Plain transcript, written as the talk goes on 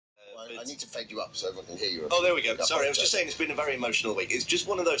I need to fade you up so everyone can hear you. Oh, there we go. Sorry, I was just saying it's been a very emotional week. It's just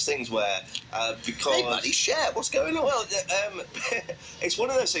one of those things where, because... Hey, buddy, share. What's going on? Well, it's one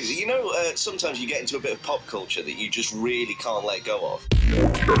of those things, sometimes you get into a bit of pop culture that you just really can't let go of.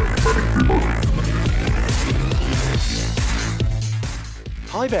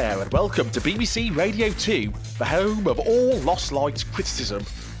 Hi there, and welcome to BBC Radio 2, the home of all Lost Lights criticism.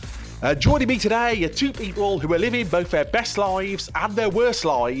 Joining me today are two people who are living both their best lives and their worst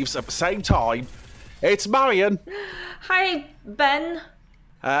lives at the same time. It's Marion. Hi, Ben.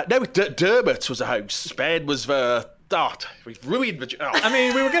 Dermot was the host. Ben was the... we've ruined the... I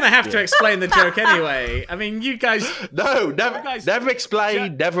mean, we were going to have to explain the joke anyway. I mean, you guys... No, never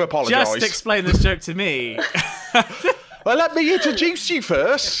explain, never apologise. Just explain this joke to me. Well, let me introduce you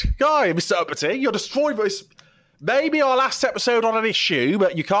first. Guy, Mr. Uppity, you're destroying this... Maybe our last episode on an issue,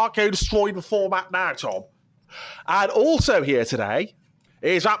 but you can't go destroying the format now, Tom. And also here today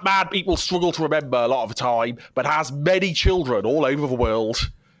is that man people struggle to remember a lot of the time, but has many children all over the world.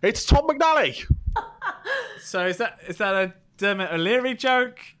 It's Tom McNally. So is that a Dermot O'Leary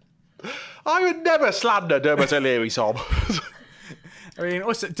joke? I would never slander Dermot O'Leary, Tom. I mean,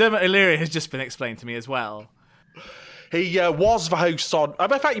 also, Dermot O'Leary has just been explained to me as well. He was the host on... In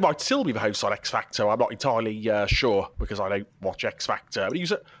fact, he might still be the host on X Factor. I'm not entirely sure, because I don't watch X Factor. But he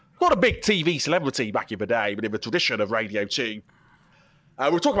was quite a big TV celebrity back in the day, but in the tradition of Radio 2.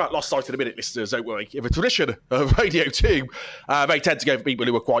 We'll talk about Lost Light in a minute, listeners, don't worry. In the tradition of Radio 2, they tend to go for people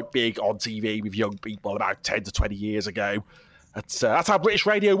who were quite big on TV with young people about 10 to 20 years ago. That's how British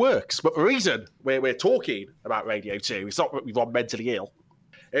radio works. But the reason we're talking about Radio 2 is not that we've gone mentally ill.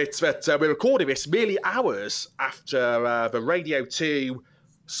 It's that we're recording this merely hours after the Radio 2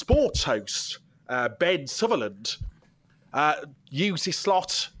 sports host, Ben Sutherland, used his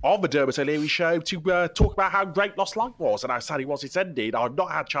slot on the Dermot O'Leary show to talk about how great Lost Light was and how sad it was it's ended. I've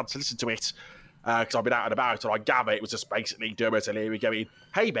not had a chance to listen to it because I've been out and about, and I gather it was just basically Dermot O'Leary going,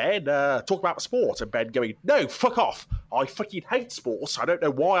 "Hey Ben, talk about the sport," and Ben going, "No, fuck off. I fucking hate sports. I don't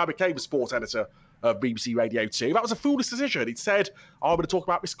know why I became a sports editor of BBC Radio 2. That was a foolish decision. He said, I'm going to talk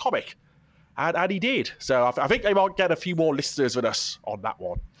about this comic." And he did. So I think they might get a few more listeners than us on that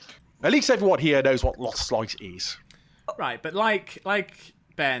one. At least everyone here knows what Lost Light is. Right, but like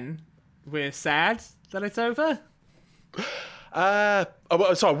Ben, we're sad that it's over?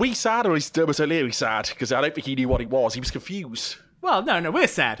 Sorry, we sad or is Dermot O'Leary sad? Because I don't think he knew what it was. He was confused. Well, no, we're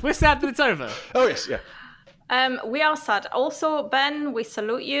sad. We're sad that it's over. Oh, yes, yeah. We are sad. Also, Ben, we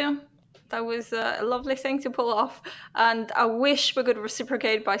salute you. That was a lovely thing to pull off. And I wish we could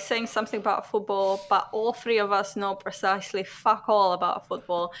reciprocate by saying something about football, but all three of us know precisely fuck all about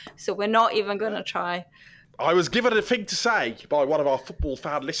football, so we're not even going to try. I was given a thing to say by one of our football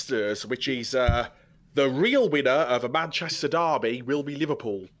fan listeners, which is the real winner of a Manchester derby will be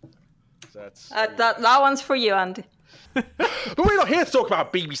Liverpool. So that one's for you, Andy. But we're not here to talk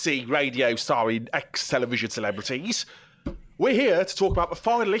about BBC Radio starring ex-television celebrities. We're here to talk about the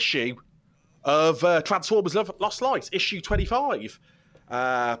final issue of Transformers Lost Light, issue 25.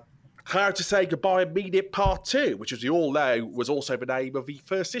 How to Say Goodbye and Mean It Part 2, which, as we all know, was also the name of the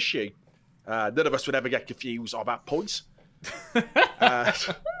first issue. None of us would ever get confused on that point. There's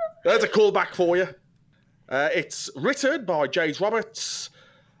a callback for you. It's written by James Roberts,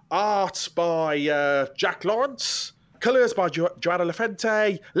 art by Jack Lawrence, colours by Joanna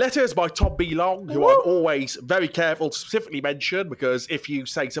Lafente, letters by Tom B. Long, who I'm always very careful to specifically mention, because if you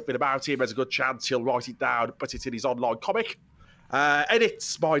say something about him, there's a good chance he'll write it down and put it in his online comic.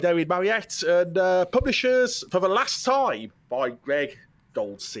 Edits by David Mariette, and publishers for the last time by Greg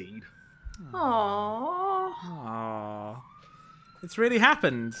Goldstein. Aww. It's really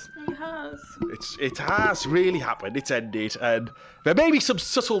happened. It has. It has really happened. It's ended, and there may be some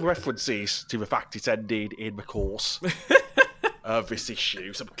subtle references to the fact it's ended in the course of this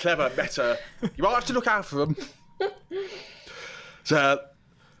issue. Some clever meta. You might have to look out for them. So,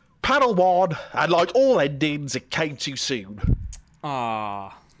 panel 1, and like all endings, it came too soon.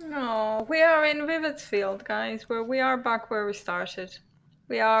 Ah. No, we are in Vividsfield, guys. We are back where we started.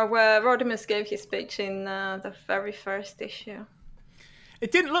 We are where Rodimus gave his speech in the very first issue.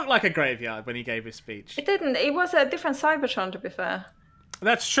 It didn't look like a graveyard when he gave his speech. It didn't. It was a different Cybertron, to be fair.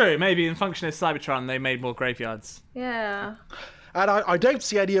 That's true. Maybe in Functionist Cybertron they made more graveyards. Yeah. And I don't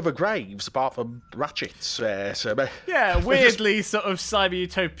see any other graves apart from Ratchet's. So yeah, weirdly sort of Cyber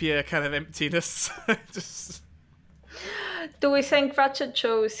Utopia kind of emptiness. Just... Do we think Ratchet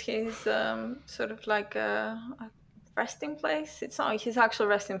chose his sort of like a resting place? It's not his actual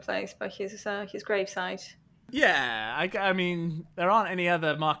resting place, but his gravesite. Yeah, I mean, there aren't any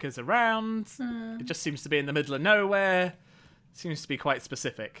other markers around. It just seems to be in the middle of nowhere. Seems to be quite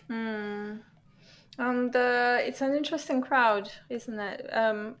specific. And it's an interesting crowd, isn't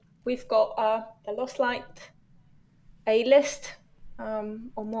it? We've got the Lost Light A-list,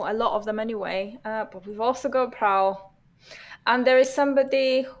 or more, a lot of them anyway. But we've also got Prowl. And there is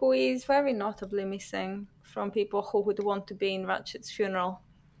somebody who is very notably missing from people who would want to be in Ratchet's funeral.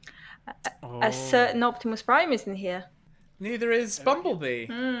 A certain Optimus Prime isn't here. Neither is Bumblebee.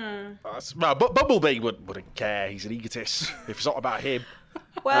 Well, but Bumblebee wouldn't care. He's an egotist. If it's not about him.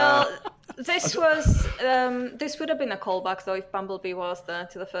 Well, this would have been a callback though if Bumblebee was there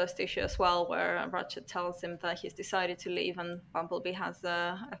to the first issue as well, where Ratchet tells him that he's decided to leave, and Bumblebee has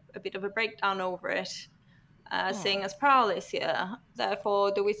a bit of a breakdown over it, seeing as Prowl is here.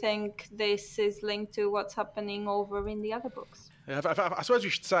 Therefore, do we think this is linked to what's happening over in the other books? I suppose we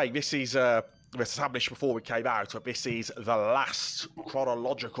should say this is established before we came out, but this is the last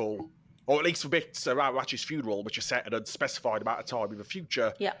chronological, or at least for bits around Ratchet's funeral, which is set at an unspecified amount of time in the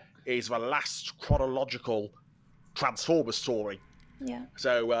future, is the last chronological Transformers story. Yeah.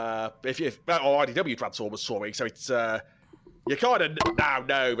 So, or IDW Transformers story, so it's, you kind of now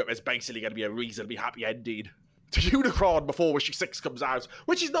know that there's basically going to be a reasonably happy ending to Unicron before issue 6 comes out,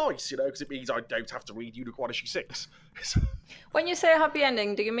 which is nice, because it means I don't have to read Unicron issue 6. When you say a happy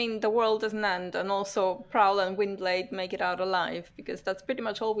ending, do you mean the world doesn't end and also Prowl and Windblade make it out alive? Because that's pretty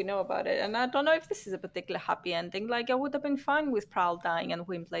much all we know about it. And I don't know if this is a particular happy ending. Like, I would have been fine with Prowl dying and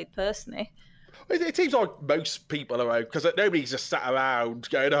Windblade personally. It seems like most people are, because nobody's just sat around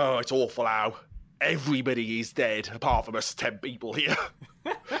going, oh, it's awful how everybody is dead, apart from us 10 people here.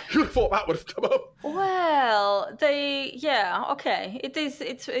 You would have thought that would have come up. Well, okay.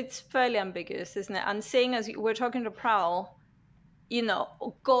 It's fairly ambiguous, isn't it? And seeing as we're talking to Prowl,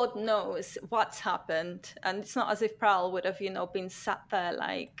 God knows what's happened. And it's not as if Prowl would have, been sat there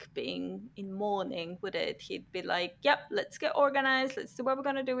like being in mourning, would it? He'd be like, yep, let's get organized. Let's do what we're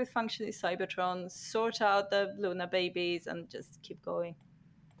going to do with functioning Cybertrons, sort out the Luna babies, and just keep going.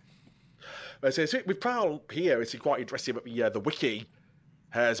 So with Prowl here, it's quite interesting that the wiki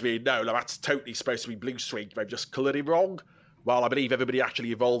has been, no, that's totally supposed to be Blue Streak. They've just coloured him wrong. Well, I believe everybody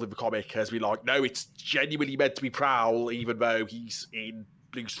actually involved in the comic has been like, no, it's genuinely meant to be Prowl, even though he's in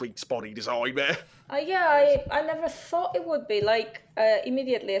Blue Streak's body design there. I never thought it would be. Like,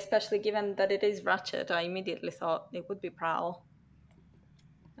 immediately, especially given that it is Ratchet, I immediately thought it would be Prowl.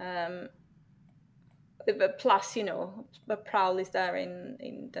 But plus, but Prowl is there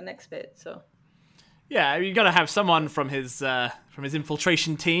in the next bit, so... Yeah, you got to have someone from his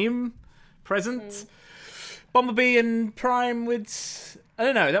infiltration team present. Bumblebee and Prime would, I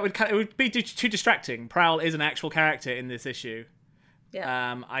don't know, it would be too distracting. Prowl is an actual character in this issue.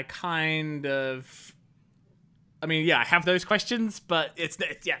 Yeah. I have those questions, but it's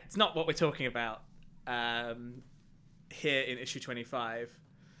not what we're talking about here in issue 25.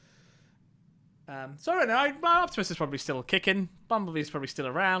 So I don't know. Optimus is probably still kicking. Bumblebee's probably still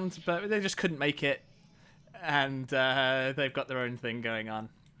around, but they just couldn't make it. And they've got their own thing going on.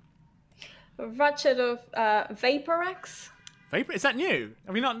 Ratchet of Vaporex? Vapor? Is that new?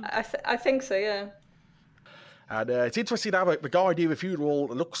 Have we not? I think so, yeah. And it's interesting how the guy doing the funeral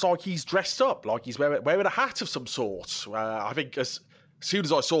looks like he's dressed up, like he's wearing a hat of some sort. I think as soon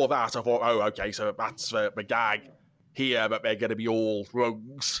as I saw that, I thought, oh, okay, so that's the gag here, but they're going to be all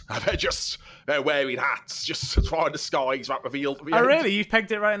rogues. They're wearing hats just to try and disguise that reveal. Oh, really? You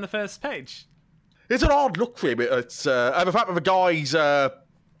pegged it right on the first page? It's an odd look for him. It's and the fact that the guys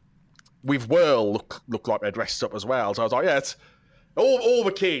with Whirl look like they're dressed up as well. So I was like, yeah, it's all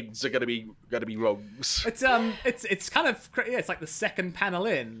the kids are going to be rogues. It's kind of it's like the second panel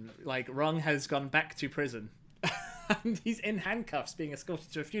in. Like Rung has gone back to prison, and he's in handcuffs being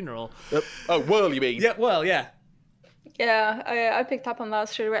escorted to a funeral. Whirl, you mean? Yeah, Whirl, yeah. Yeah, I picked up on that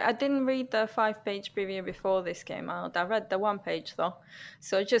straight away. I didn't read the 5-page preview before this came out. I read the 1 page though,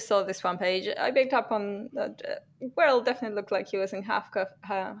 so I just saw this 1 page. I picked up on that. Whirl definitely looked like he was in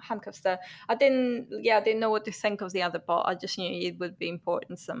handcuffs there. I didn't know what to think of the other part. I just knew it would be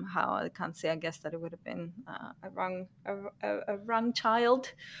important somehow. I can't say. I guess that it would have been a wrong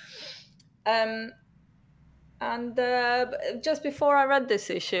child. And just before I read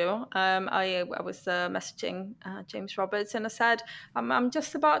this issue, I was messaging James Roberts, and I said, I'm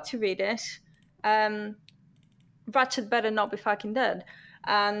just about to read it. Ratchet better not be fucking dead.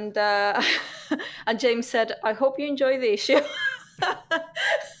 And and James said, I hope you enjoy the issue.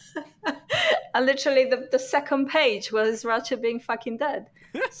 And literally the second page was Ratchet being fucking dead.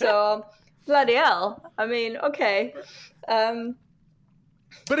 So, bloody hell. I mean, okay.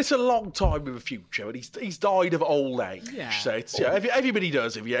 But it's a long time in the future, and he's died of old age. Yeah. So it's everybody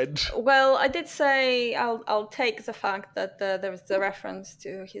does in the end. Well, I did say I'll take the fact that there was the reference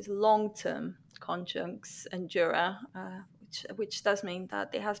to his long-term conjunct Endura, which does mean that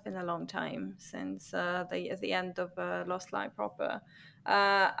it has been a long time since the end of Lost Light proper.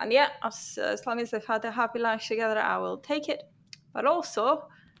 And yeah, as long as they've had a happy life together, I will take it. But also,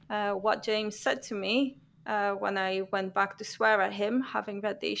 what James said to me when I went back to swear at him, having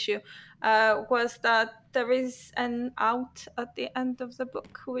read the issue, was that there is an out at the end of the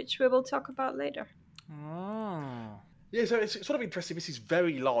book, which we will talk about later. Oh. Yeah, so it's sort of interesting. This is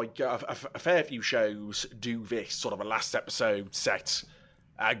very like a fair few shows do this sort of a last episode set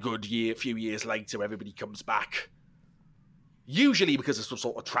a few years later, everybody comes back. Usually because of some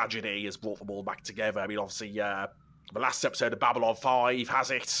sort of tragedy has brought them all back together. I mean, obviously, the last episode of Babylon 5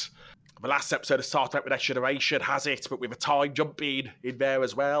 has it. The last episode of Star Trek: The Next Generation has it, but with a time jump in there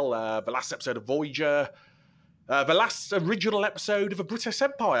as well. The last episode of Voyager. The last original episode of A British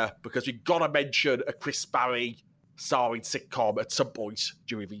Empire, because we've got to mention a Chris Barry starring sitcom at some point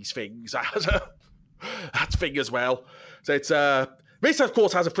during these things. That thing as well. So it's this, of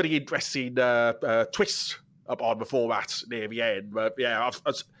course, has a pretty interesting twist up on the format near the end. But yeah,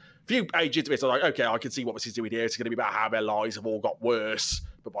 a few pages into it, I'm like, okay, I can see what this is doing here. It's going to be about how their lives have all got worse,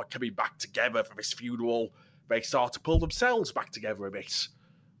 but by coming back together for this funeral, they start to pull themselves back together a bit,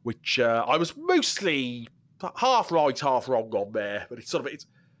 which I was mostly half right, half wrong on there. But it's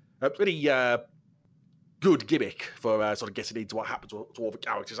a pretty good gimmick for sort of getting into what happened to all the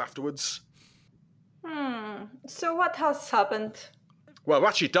characters afterwards. So what has happened? Well,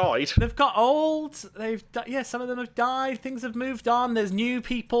 Ratchet died. They've got old. Some of them have died. Things have moved on. There's new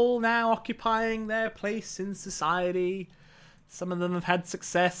people now occupying their place in society. Some of them have had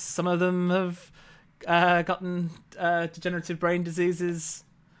success. Some of them have gotten degenerative brain diseases.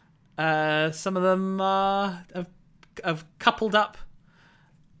 Some of them have coupled up,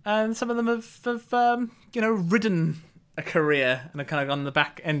 and some of them have ridden a career and are kind of on the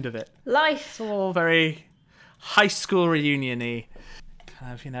back end of it. Life. It's all very high school reunion-y.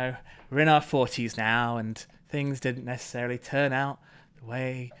 Kind of, we're in our 40s now, and things didn't necessarily turn out the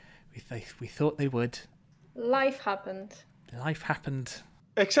way we thought they would. Life happened. Life happened.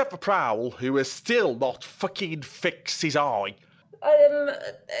 Except for Prowl, who has still not fucking fixed his eye.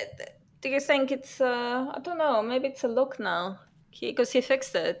 Do you think it's I don't know, maybe it's a look now, because he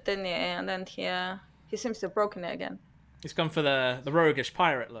fixed it, didn't he? And then he seems to have broken it again. He's gone for the roguish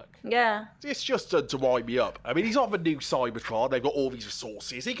pirate look. Yeah. It's just done to wind me up. I mean, he's on the new Cybertron. They've got all these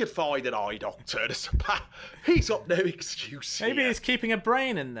resources. He could find an eye doctor. He's got no excuse. Maybe here. he's keeping a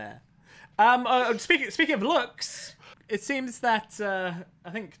brain in there. Speaking of looks, it seems that I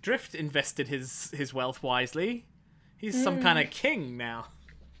think Drift invested his wealth wisely. He's some kind of king now.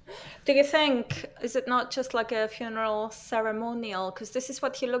 Do you think, is it not just like a funeral ceremonial? Because this is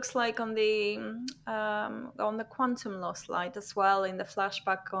what he looks like on the Quantum Lost Light as well, in the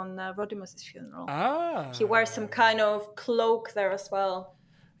flashback on Rodimus's funeral. Ah. He wears some kind of cloak there as well.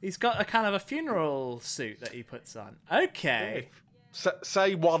 He's got a kind of a funeral suit that he puts on. Okay.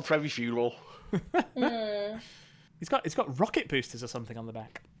 Say one for every funeral. He's got rocket boosters or something on the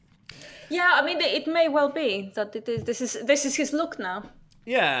back. Yeah, I mean, it may well be that this is his look now.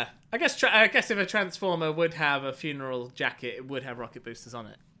 Yeah, I guess if a Transformer would have a funeral jacket, it would have rocket boosters on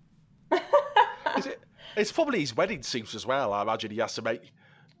it. It's probably his wedding suit as well. I imagine he has to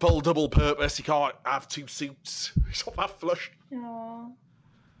pull double purpose. He can't have two suits. He's not that flush. Aww.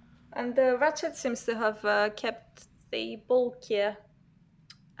 And Ratchet seems to have kept the bulkier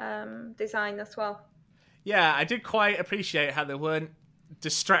design as well. Yeah, I did quite appreciate how there weren't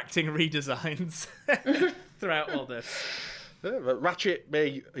distracting redesigns throughout all this. Ratchet,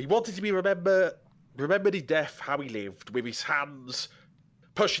 he wanted to be remembered in death how he lived, with his hands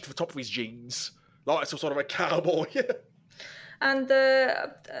pushed to the top of his jeans, like some sort of a cowboy. And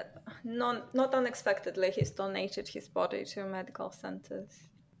not unexpectedly, he's donated his body to medical centres.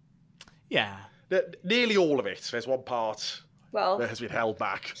 Yeah. Nearly all of it. There's one part Well, that has been held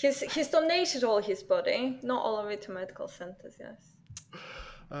back. He's donated all his body, not all of it to medical centres, yes.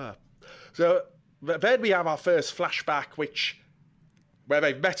 So then we have our first flashback, where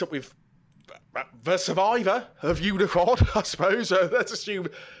they've met up with the survivor of Unicron, I suppose. Let's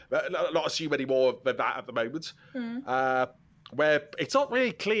not assume any more than that at the moment. Where it's not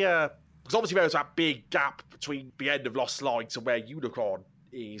really clear, because obviously there was that big gap between the end of Lost Light and where Unicron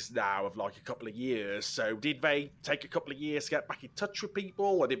is now of like a couple of years. So did they take a couple of years to get back in touch with people,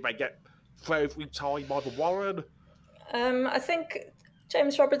 or did they get thrown through time by the Warren? I think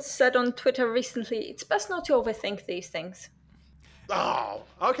James Roberts said on Twitter recently, it's best not to overthink these things. Oh,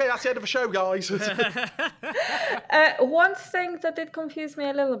 okay, that's the end of the show, guys. One thing that did confuse me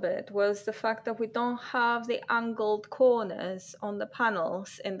a little bit was the fact that we don't have the angled corners on the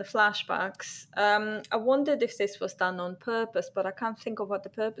panels in the flashbacks. I wondered if this was done on purpose, but I can't think of what the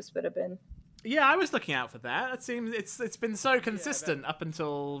purpose would have been. Yeah, I was looking out for that. It seems it's been so consistent up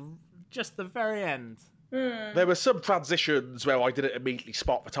until just the very end. There were some transitions where I didn't immediately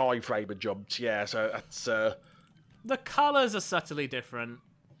spot the time frame and jumped. Yeah, so that's. The colours are subtly different.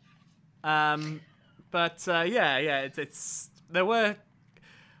 It's there were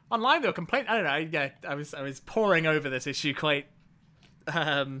online there were complaints. I don't know. Yeah, I was poring over this issue quite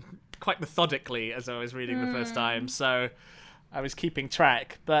methodically as I was reading the first time, so I was keeping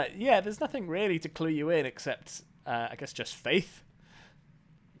track. But yeah, there's nothing really to clue you in except I guess just faith.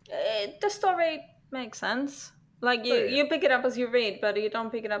 The story makes sense. Like you pick it up as you read, but you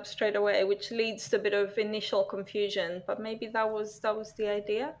don't pick it up straight away, which leads to a bit of initial confusion. But maybe that was the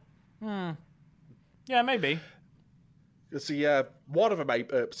idea. Yeah, maybe. See, one of the main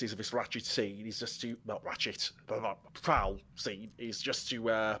purposes of this Ratchet scene is just to Prowl scene is just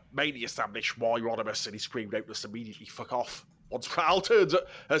to mainly establish why Rodimus and his crew don't just immediately fuck off once Prowl turns up,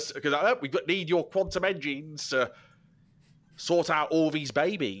 because we need your quantum engines to sort out all these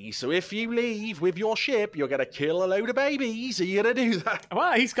babies. So if you leave with your ship, you're gonna kill a load of babies. Are you gonna do that?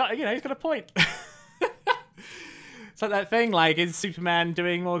 Well, he's got a point. It's like that thing, like, is Superman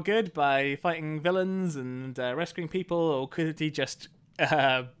doing more good by fighting villains and rescuing people, or could he just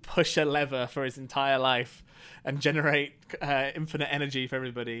push a lever for his entire life and generate infinite energy for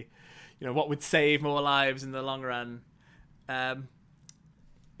everybody? You know, what would save more lives in the long run?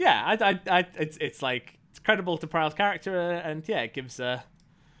 It's like, it's credible to Prowl's character, and yeah, it gives it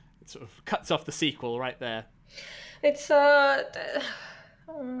sort of cuts off the sequel right there. It's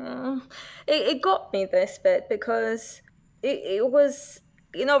it got me this bit because it was,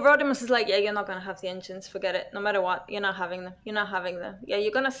 you know, Rodimus is like, yeah, you're not gonna have the engines, forget it, no matter what, you're not having them. Yeah,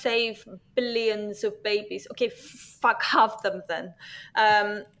 you're gonna save billions of babies. Okay, fuck, have them then.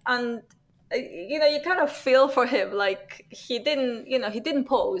 And you know, you kind of feel for him, like he didn't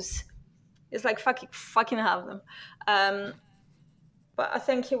pose. It's like fucking have them. But I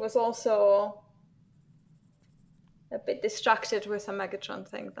think he was also a bit distracted with the Megatron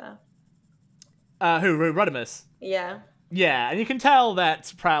thing there. Who, Rodimus? Yeah. Yeah, and you can tell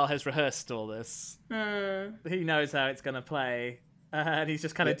that Prowl has rehearsed all this. He knows how it's going to play, and he's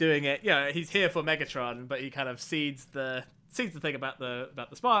just kind of doing it. You know, he's here for Megatron, but he kind of seeds the thing about the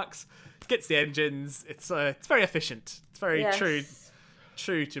sparks, gets the engines. It's very efficient. It's very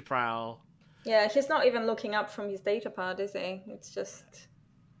true to Prowl. Yeah, he's not even looking up from his data pad, is he? It's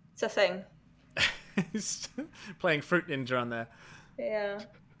a thing. He's playing Fruit Ninja on there. Yeah.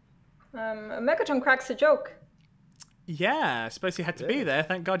 Megatron cracks a joke. Yeah, I suppose you had to be there.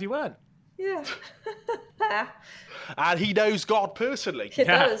 Thank God you weren't. Yeah. And he knows God personally. He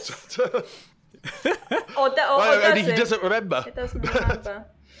does. Only he doesn't remember. He doesn't remember.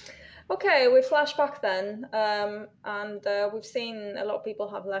 Okay, we flash back then, and we've seen a lot of people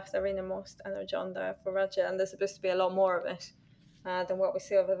have left their innermost energy on there for Ratchet, and there's supposed to be a lot more of it than what we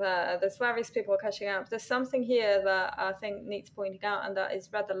see over there. There's various people catching up. There's something here that I think needs pointing out, and that is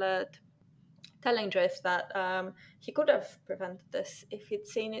Red Alert telling Drift that he could have prevented this if he'd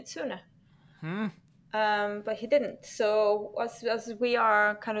seen it sooner. But he didn't. So as we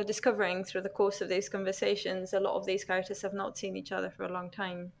are kind of discovering through the course of these conversations, a lot of these characters have not seen each other for a long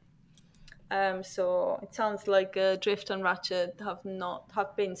time. So it sounds like Drift and Ratchet have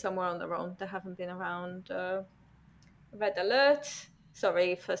been somewhere on their own. They haven't been around Red Alert,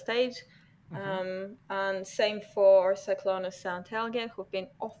 First Aid. And same for Cyclonus and Tailgate, who've been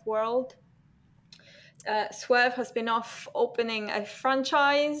off-world. Swerve has been off opening a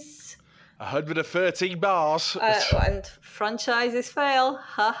franchise. 113 bars. And franchises fail.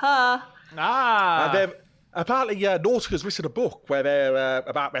 Ha ha. And then apparently Nautica's written a book where they're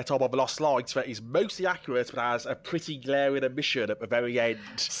about their time on the Lost Lines that is mostly accurate but has a pretty glaring omission at the very end.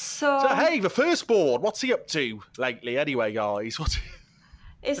 So hey, the Firstborn, what's he up to lately anyway, guys? What?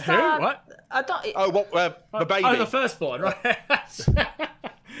 Is that... What? I don't... the baby. Oh, the Firstborn, right.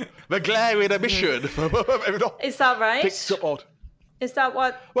 The glaring omission. Is that right? Picked up on. Is that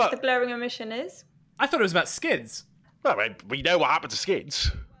what the glaring omission is? I thought it was about Skids. Well, we know what happened to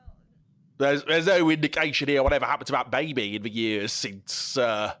Skids. There's no indication here whatever happened to that baby in the years since.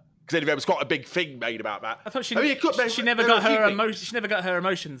 Because there was quite a big thing made about that. I thought she never got her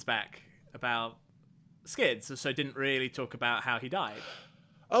emotions back about Skids, so didn't really talk about how he died.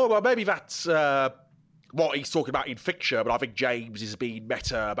 Oh well, maybe that's what he's talking about in fiction. But I think James is being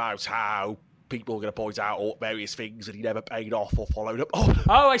meta about how people are going to point out all various things that he never paid off or followed up on.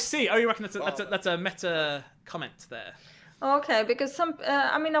 Oh, I see. Oh, you reckon that's a meta comment there? Okay, because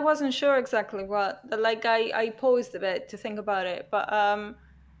I mean, I wasn't sure exactly what. Like, I paused a bit to think about it, but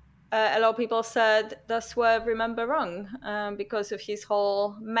a lot of people said that's where Remember Wrong, because of his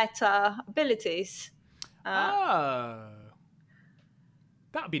whole meta abilities. Oh,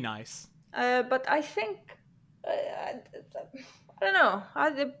 that would be nice. But I think I don't know.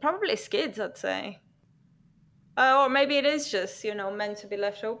 Probably Skids, I'd say. Or maybe it is just, meant to be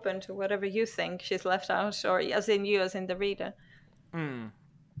left open to whatever you think she's left out, or as in you, as in the reader.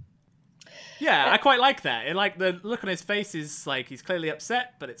 Yeah, I quite like that. And like the look on his face is like he's clearly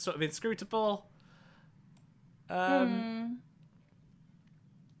upset, but it's sort of inscrutable. Yeah,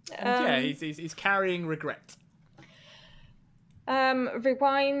 he's carrying regret.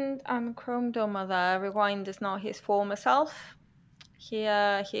 Rewind and Chrome Dome are there. Rewind is not his former self. He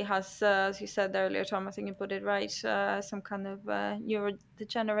has, as you said earlier, Tom, I think you put it right, some kind of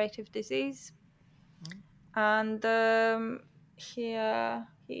neurodegenerative disease. And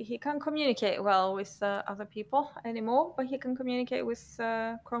he can't communicate well with other people anymore, but he can communicate with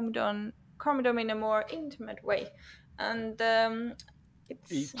Chrome Dome in a more intimate way. And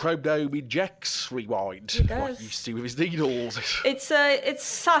Chrome Dome injects Rewind, like he used to with his needles. It's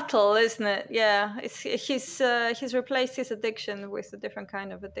subtle, isn't it? Yeah, he's replaced his addiction with a different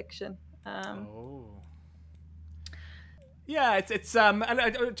kind of addiction. Yeah, it's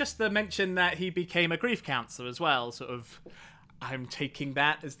and just the mention that he became a grief counselor as well. Sort of, I'm taking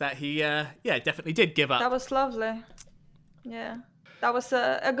that as that he definitely did give up. That was lovely. Yeah, that was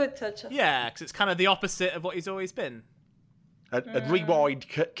a good touch. Yeah, because it's kind of the opposite of what he's always been. And Rewind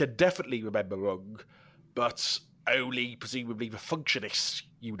can definitely remember Wrong, but only presumably the Functionist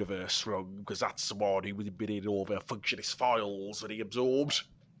universe Wrong, because that's the one who would have been in all the Functionist files that he absorbed.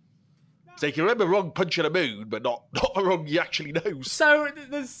 So he can remember Wrong punching a moon, but not the Wrong he actually knows. So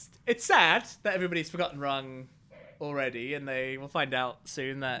it's sad that everybody's forgotten Wrong already, and they will find out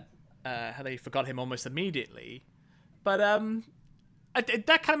soon that how they forgot him almost immediately. But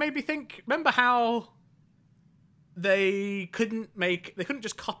that kind of made me think. Remember how they couldn't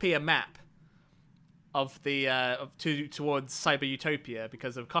just copy a map of the towards Cyber Utopia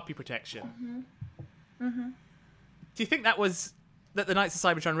because of copy protection. Do you think that the Knights of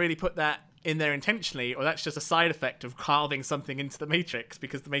Cybertron really put that in there intentionally, or that's just a side effect of carving something into the Matrix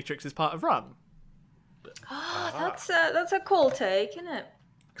because the Matrix is part of Run? That's a cool take, isn't it?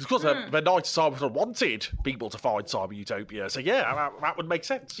 Because of course, the Knights of Cybertron wanted people to find Cyber Utopia, so yeah, that would make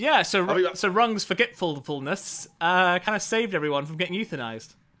sense. Yeah, so Rung's forgetfulness kind of saved everyone from getting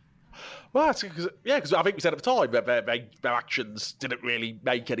euthanized. Well, because I think we said at the time that their actions didn't really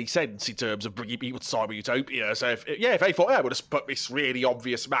make any sense in terms of bringing people to Cyber Utopia. So if they thought, we'll just put this really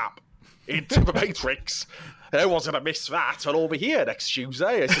obvious map into the Matrix, no one's going to miss that, and I'll be here next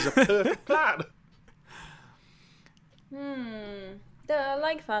Tuesday. This is a perfect plan. I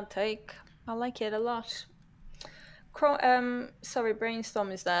like that take. I like it a lot.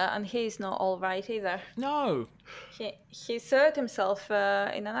 Brainstorm is there, and he's not all right either. No. He's hurt himself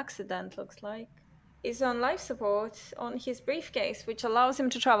in an accident, looks like. He's on life support on his briefcase, which allows him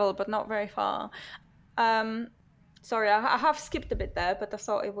to travel, but not very far. Sorry, I have skipped a bit there, but I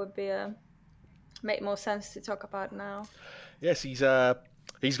thought it would be make more sense to talk about now. Yes, he's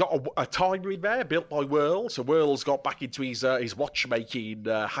got a timer in there built by Whirl, so Whirl's got back into his watchmaking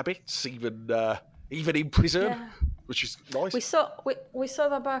habits, even in prison. Yeah. Which is nice. We saw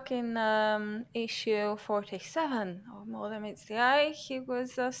that back in issue 47 of Modern Meets the Eye. He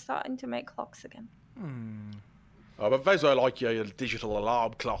was starting to make clocks again. But those are like your digital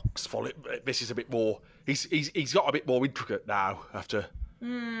alarm clocks. This is a bit more. He's got a bit more intricate now after.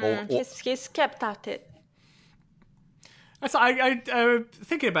 He's kept at it. So I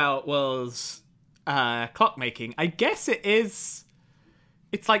thinking about Whirl's clockmaking. I guess it's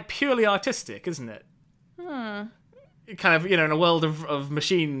like purely artistic, isn't it? Kind of, in a world of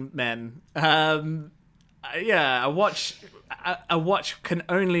machine men. A watch can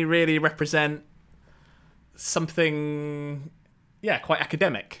only really represent something, quite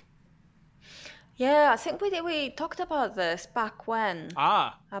academic. Yeah, I think we talked about this back when.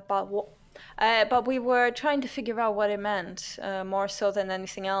 About what. But we were trying to figure out what it meant, more so than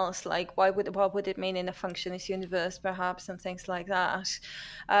anything else. Like, what would it mean in a functionist universe, perhaps, and things like that.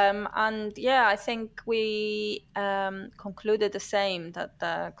 I think we concluded the same, that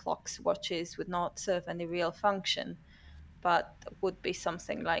the clocks, watches would not serve any real function, but would be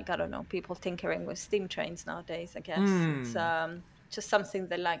something like, I don't know, people tinkering with steam trains nowadays, I guess. It's just something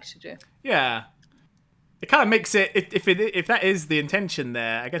they like to do. Yeah. it kind of makes it if that is the intention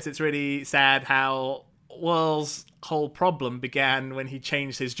there. I guess it's really sad how Whirl's whole problem began when he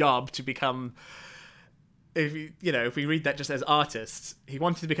changed his job to become. If we read that just as artist, he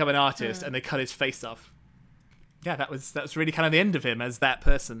wanted to become an artist, and they cut his face off. Yeah, that was really kind of the end of him as that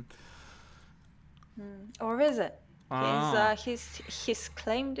person. Or is it? He's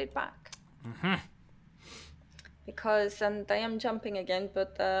claimed it back. Mm-hmm. Because, and I am jumping again,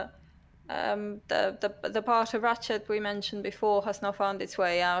 but the part of Ratchet we mentioned before has now found its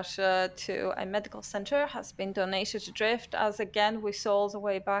way out to a medical center, has been donated to Drift, as again we saw all the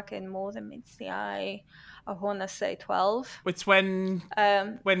way back in More Than Meets the Eye. I want to say 12. It's when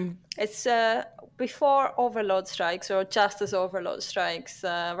It's before Overlord strikes, or just as Overlord strikes.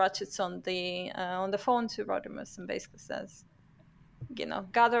 Ratchet's on the phone to Rodimus and basically says,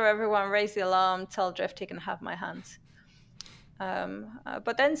 gather everyone, raise the alarm, tell Drift he can have my hands.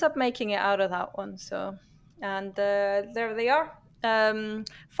 But ends up making it out of that one. So, and there they are.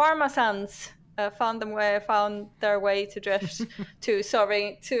 Pharma Sans found their way to Drift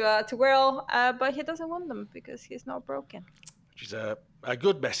to Whirl, but he doesn't want them because he's not broken. Which is a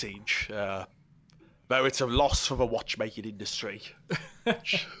good message, though it's a loss for the watchmaking industry.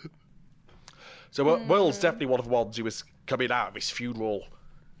 So Whirl's definitely one of the ones who was coming out of his funeral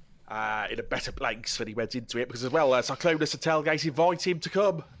in a better place than he went into it, because as well, Cyclonus and Tailgate invite him to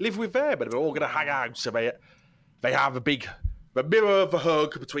come live with them, and they're all going to hang out. So they have the mirror of a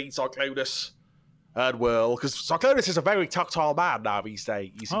hug between Cyclonus and Whirl, because Cyclonus is a very tactile man now these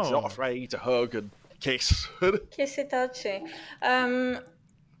days. He's not afraid to hug and kiss. Kissy touchy.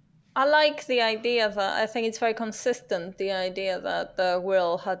 I like the idea that, I think it's very consistent, the idea that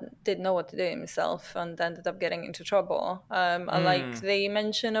Whirl didn't know what to do himself and ended up getting into trouble. I like the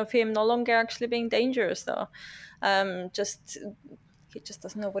mention of him no longer actually being dangerous, though. He just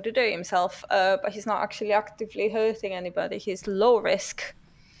doesn't know what to do himself, but he's not actually actively hurting anybody. He's low risk.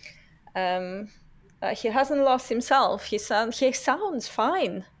 He hasn't lost himself. He sounds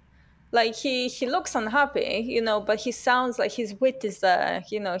fine. Like he looks unhappy, but he sounds like his wit is there.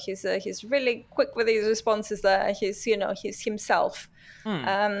 He's really quick with his responses there. He's himself.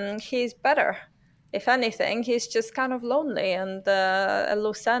 He's better. If anything, he's just kind of lonely and a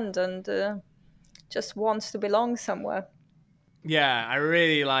loose end and just wants to belong somewhere. Yeah, I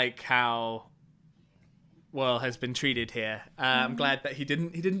really like how Whirl has been treated here. I'm glad that he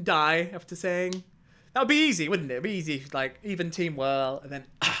didn't die after saying. That would be easy, wouldn't it? It'd be easy, like even Team Whirl, and then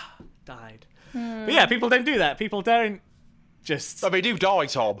died. But yeah, people don't do that. People don't just. Oh, they do die,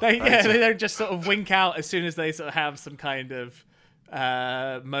 Tom. They don't just sort of wink out as soon as they sort of have some kind of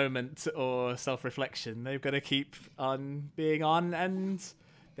moment or self-reflection. They've got to keep on being on, and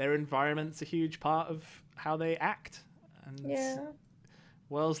their environment's a huge part of how they act. And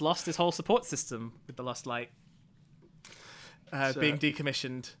Whirl's lost his whole support system with the Lost Light being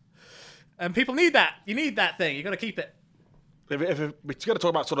decommissioned. And people need that. You need that thing. You got to keep it. If we're going to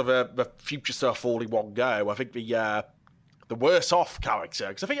talk about sort of the future stuff all in one go, I think the worse off character,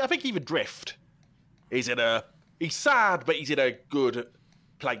 because I think even Drift is he's sad, but he's in a good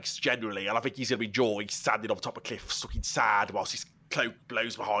place generally, and I think he's going to enjoy standing on top of cliffs, looking sad whilst his cloak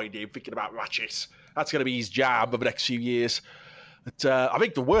blows behind him, thinking about Ratchet. That's going to be his jam over the next few years. But I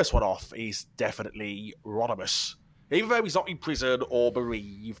think the worst one off is definitely Rodimus. Even though he's not in prison or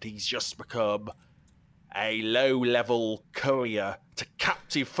bereaved, he's just become a low-level courier to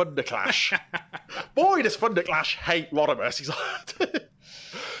Captain Thunderclash. Boy, does Thunderclash hate Rodimus.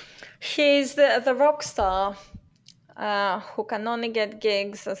 He's the rock star who can only get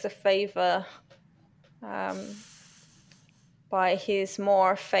gigs as a favor by his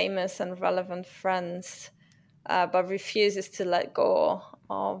more famous and relevant friends, but refuses to let go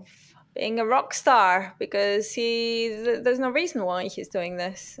of being a rock star because there's no reason why he's doing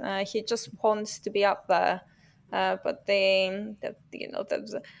this. He just wants to be up there, but the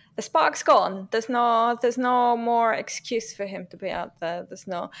spark's gone. There's no more excuse for him to be out there.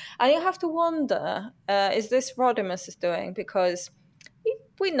 And you have to wonder, is this Rodimus is doing? Because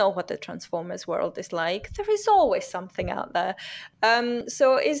we know what the Transformers world is like. There is always something out there.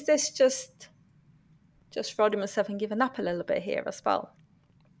 So is this just Rodimus having given up a little bit here as well?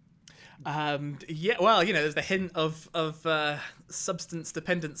 Yeah, well, there's the hint of substance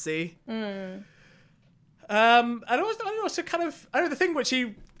dependency. And also kind of, the thing which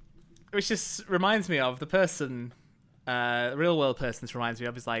just reminds me of the person, the real world person this reminds me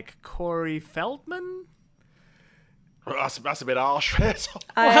of is like Corey Feldman. That's a bit harsh.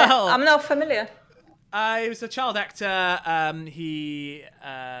 I'm not familiar. He was a child actor. He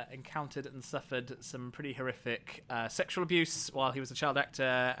encountered and suffered some pretty horrific sexual abuse while he was a child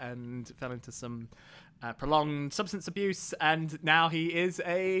actor and fell into some prolonged substance abuse, and now he is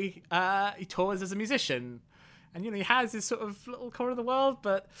he tours as a musician, and he has this sort of little corner of the world,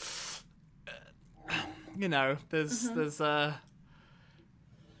 but there's a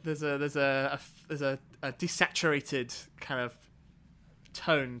desaturated kind of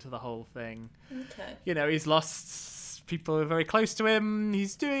tone to the whole thing. Okay. He's lost people who are very close to him.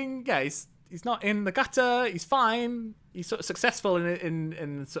 He's doing, he's not in the gutter. He's fine. He's sort of successful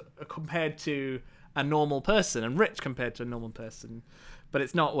in compared to a normal person, and rich compared to a normal person, but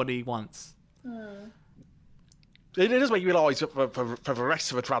it's not what he wants. It does make you realise that for the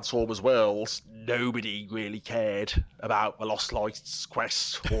rest of the Transformers world, nobody really cared about the Lost Lights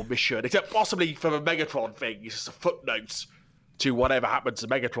quest or mission, except possibly for the Megatron thing. It's just a footnote to whatever happened to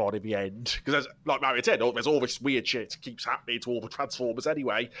Megatron in the end. Because, like Mario said, there's all this weird shit that keeps happening to all the Transformers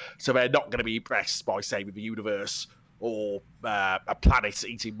anyway, so they're not going to be impressed by saving the universe or a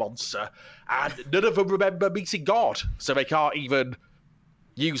planet-eating monster. And none of them remember meeting God, so they can't even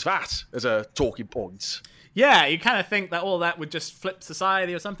use that as a talking point. Yeah, you kind of think that all that would just flip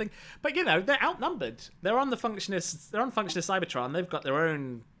society or something, but they're outnumbered. They're on Functionist Cybertron. They've got their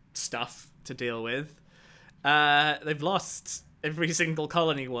own stuff to deal with. They've lost every single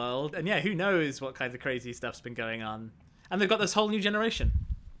colony world, and who knows what kinds of crazy stuff's been going on. And they've got this whole new generation.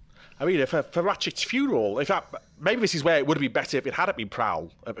 I mean, for Ratchet's funeral, in fact, maybe this is where it would have been better if it hadn't been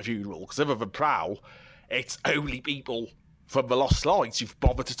Prowl at the funeral, because other than Prowl, it's only people from the Lost Lights who've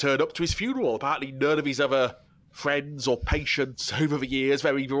bothered to turn up to his funeral. Apparently none of his other friends or patients over the years,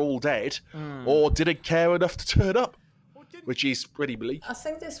 they're either all dead or didn't care enough to turn up, which is pretty bleak. I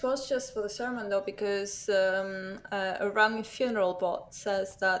think this was just for the sermon, though, because a Rami funeral bot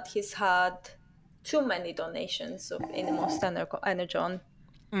says that he's had too many donations of Innermost Energon.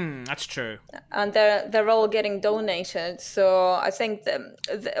 That's true. And they're all getting donated. So I think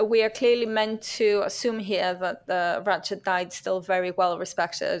we are clearly meant to assume here that Ratchet died still very well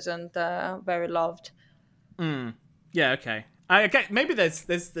respected and very loved. Yeah, okay. I get maybe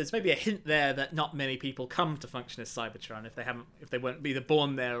there's maybe a hint there that not many people come to Functionist Cybertron if they weren't either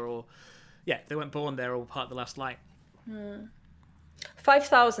born there or if they weren't born there or part of the Last Light.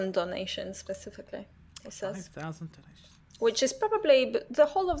 5,000 donations specifically, it says. 5,000 donations. Which is probably the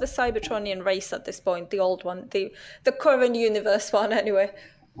whole of the Cybertronian race at this point, the old one, the current universe one anyway.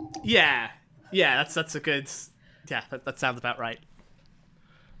 Yeah, that's a good. Yeah, that sounds about right.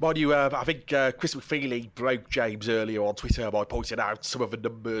 Mind you, I think Chris McFeely broke James earlier on Twitter by pointing out some of the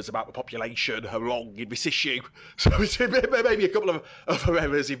numbers about the population are wrong in this issue. So maybe a couple of other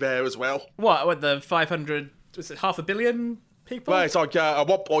errors in there as well. What the 500? Was it 500 million people? Well, it's like at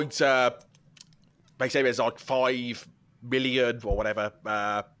one point they say there's like 5 million or whatever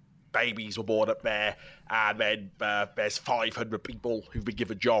babies were born up there, and then there's 500 people who've been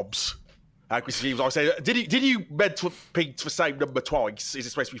given jobs. Chris McFeely was saying, did you meant to repeat the same number twice? Is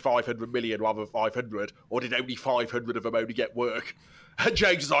it supposed to be 500 million rather than 500, or did only 500 of them only get work? And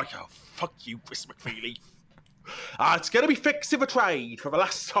James is like, oh, fuck you, Chris McFeely. It's going to be fixed in the trade for the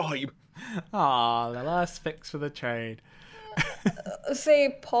last time. The last fix for the trade.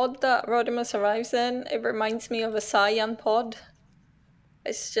 The pod that Rodimus arrives in, it reminds me of a Cyan pod.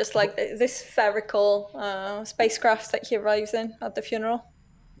 It's just like this spherical spacecraft that he arrives in at the funeral.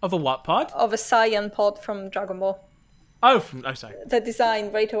 Of a what pod? Of a Cyan pod from Dragon Ball. Oh, sorry. The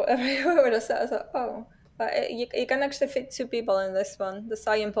design right over the set. I was like, oh. But you can actually fit 2 people in this one. The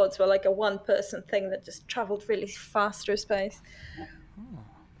Cyan pods were like a 1-person thing that just travelled really fast through space.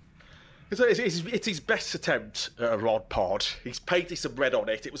 It's his best attempt at a rod pod. He's painted some red on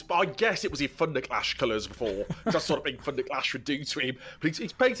it. I guess it was in Thunderclash colours before. That's sort of thing Thunderclash would do to him. But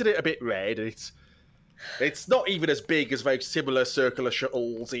he's painted it a bit red, and it's not even as big as those similar circular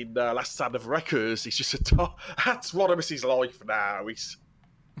shuttles in Last Stand of Wreckers. It's just that's Rodimus's life now.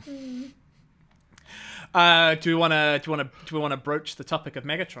 Do we want to broach the topic of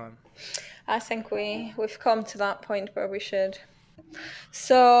Megatron? I think we've come to that point where we should.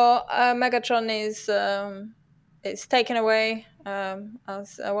 So Megatron is taken away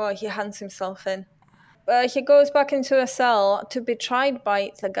as he hands himself in. He goes back into a cell to be tried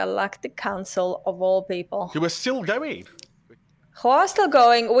by the Galactic Council of all people. Who are still going. Who are still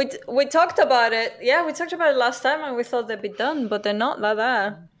going. We talked about it. Yeah, we talked about it last time and we thought they'd be done, but they're not. They're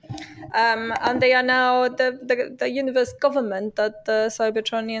there. And they are now the universe government that the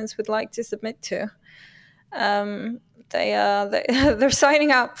Cybertronians would like to submit to. They're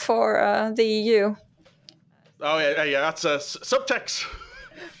signing up for the EU. Oh yeah, that's a subtext.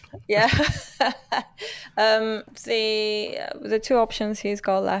 Yeah. The 2 options he's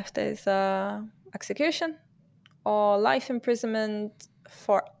got left is execution or life imprisonment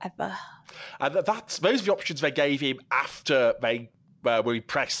forever. And that's those are the options they gave him after they were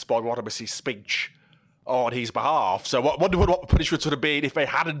impressed by Rodimus' speech on his behalf. So I wonder what the punishment would have been if they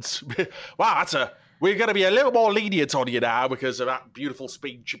hadn't. Wow, we're going to be a little more lenient on you now because of that beautiful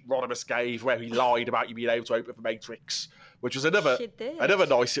speech Rodimus gave where he lied about you being able to open the Matrix, which was another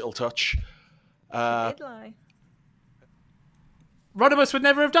nice little touch. Did lie. Rodimus would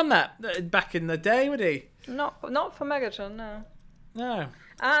never have done that back in the day, would he? Not for Megatron, no. No.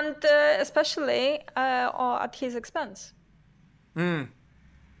 And especially or at his expense.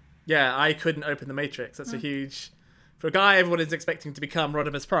 Yeah, I couldn't open the Matrix. That's a huge... For a guy everyone is expecting to become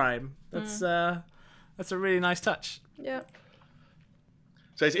Rodimus Prime, that's a really nice touch. Yeah.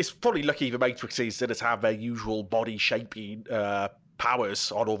 So it's probably lucky the Matrixes didn't have their usual body-shaping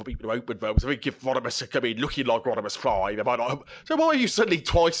powers on all the people who opened them. So I think if Rodimus had come in looking like Rodimus Prime, they might not... So why are you suddenly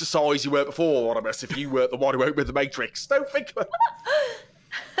twice the size you were before, Rodimus, if you weren't the one who opened the Matrix? Don't think of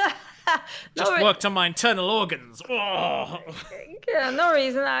it. Just worked on my internal organs. Oh. Yeah, no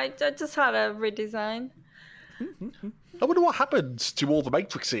reason. I just had a redesign. I wonder what happened to all the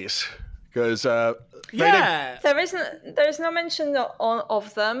Matrixes. Because there's no mention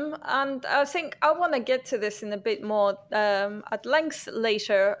of them, and I think I want to get to this in a bit more at length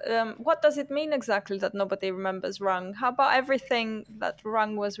later. What does it mean exactly that nobody remembers Rung? How about everything that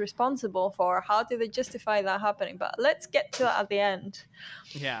Rung was responsible for? How do they justify that happening? But let's get to that at the end.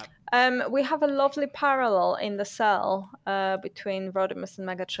 Yeah. We have a lovely parallel in the cell between Rodimus and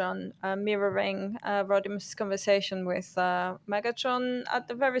Megatron, mirroring Rodimus' conversation with Megatron at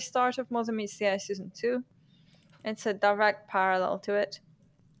the very start of Mother Meets the Eye Season 2. It's a direct parallel to it,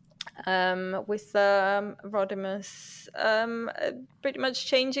 with Rodimus pretty much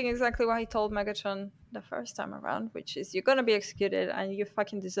changing exactly what he told Megatron the first time around, which is, you're going to be executed and you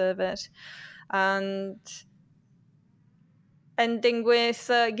fucking deserve it. And... ending with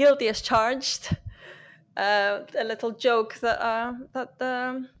guilty as charged, a little joke that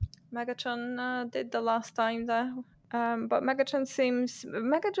Megatron did the last time there. But Megatron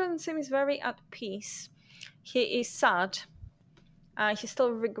seems very at peace. He is sad. He's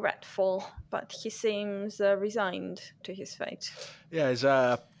still regretful, but he seems resigned to his fate. Yeah,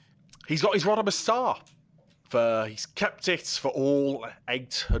 he's got his Rodimus star. He's kept it for all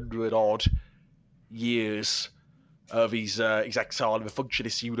 800 odd years of his exile in the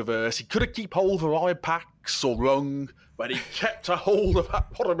Functionist universe. He couldn't keep hold of Iron Pax or Rung, but he kept a hold of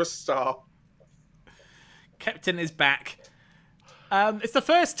that Rodimus star. Kept in his back. It's the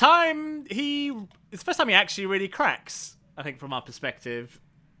first time he actually really cracks, I think, from our perspective,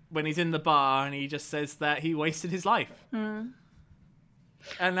 when he's in the bar and he just says that he wasted his life.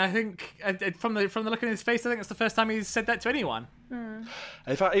 And I think, from the look in his face, I think it's the first time he's said that to anyone.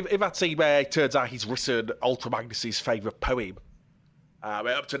 In fact, if that scene where it turns out he's written Ultra Magnus' favourite poem,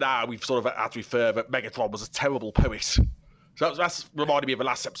 up to now we've sort of had to refer that Megatron was a terrible poet. So that's reminded me of the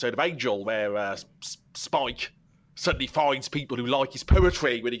last episode of Angel, where Spike suddenly finds people who like his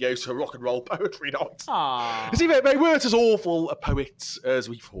poetry when he goes to a rock and roll poetry night. Aww. See, they weren't as awful a poet as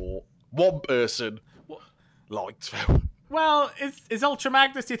we thought. One person liked them. Well, is Ultra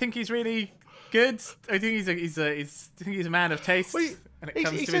Magnus? Do you think he's really good? I think he's a man of taste. Well,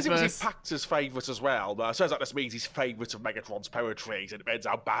 he says it was Impactor's favourite as well. But I suppose that just means he's favourite of Megatron's poetry. So it depends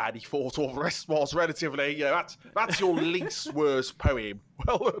how bad he thought all the rest was. Relatively, that's your least worst poem.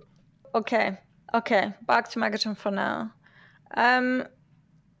 Well, okay. Back to Megatron for now.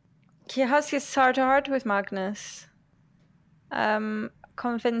 He has his heart-to-heart with Magnus.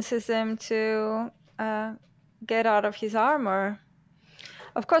 Convinces him to get out of his armor.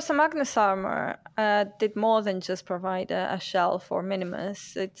 Of course, the Magnus armor did more than just provide a shell for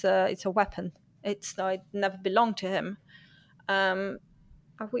Minimus. It's a weapon. It never belonged to him. Are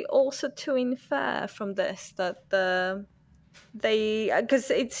we also to infer from this that because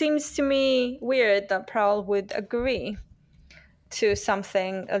it seems to me weird that Prowl would agree to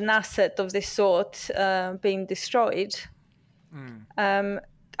something, an asset of this sort being destroyed.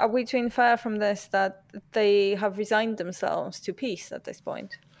 Are we to infer from this that they have resigned themselves to peace at this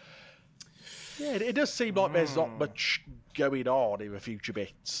point? Yeah, it does seem like there's not much going on in the future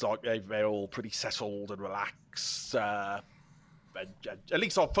bits. Like they're all pretty settled and relaxed. At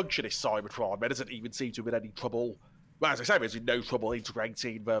least on Functionist Cybertron, there doesn't even seem to have been any trouble. Well, as I say, there's been no trouble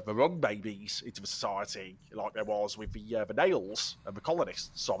integrating the Rung babies into the society like there was with the Nails and the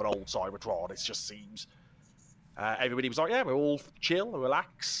colonists of an old Cybertron. It just seems... everybody was like, yeah, we're all chill and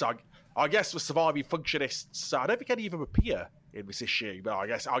relaxed. I guess the surviving Functionists, I don't think any of them appear in this issue, but I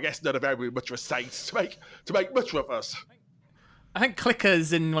guess none of them were much of a state to make much of us. I think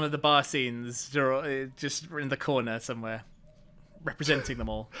Clicker's in one of the bar scenes, just in the corner somewhere. representing them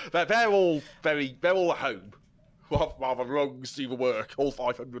all. They're all at home. While the rungs do the work, all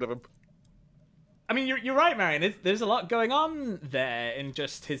 500 of them. I mean, you're right, Marion. There's a lot going on there in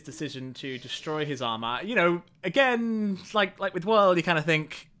just his decision to destroy his armor. You know, again, like with World, you kind of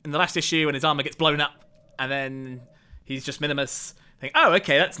think in the last issue when his armor gets blown up, and then he's just Minimus. Think, oh,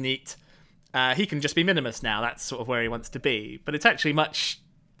 okay, that's neat. He can just be Minimus now. That's sort of where he wants to be. But it's actually it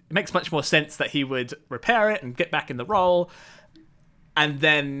makes much more sense that he would repair it and get back in the role, and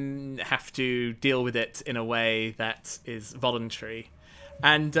then have to deal with it in a way that is voluntary.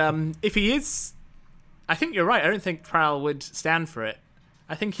 And if he is, I think you're right. I don't think Prowl would stand for it.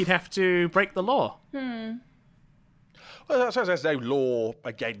 I think he'd have to break the law. Well, I suppose there's no law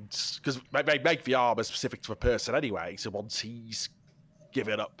against, because they make the armour specific to a person anyway. So once he's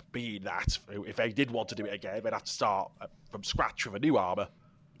given up being that, if they did want to do it again, they'd have to start from scratch with a new armour.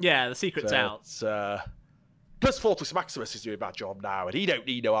 Yeah, the secret's out. Plus, Fortress Maximus is doing a bad job now, and he don't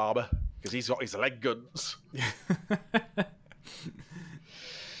need no armour because he's got his leg guns.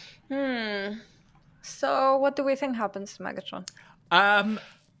 So, what do we think happens to Megatron?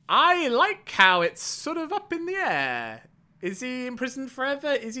 I like how it's sort of up in the air. Is he imprisoned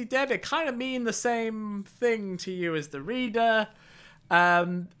forever? Is he dead? It kind of mean the same thing to you as the reader.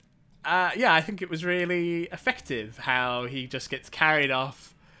 Yeah, I think it was really effective how he just gets carried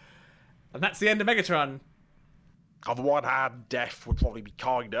off. And that's the end of Megatron. On the one hand, death would probably be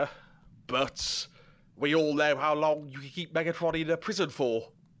kinder, but we all know how long you can keep Megatron in a prison for.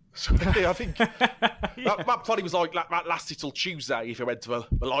 So I think that probably was like that lasted till Tuesday if he went to a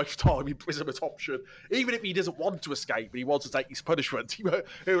lifetime imprisonment option. Even if he doesn't want to escape and he wants to take his punishment,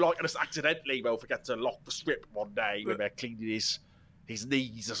 he'll like just accidentally forget to lock the strip one day when they're cleaning his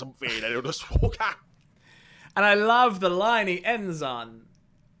knees or something, and he'll just walk out. And I love the line he ends on.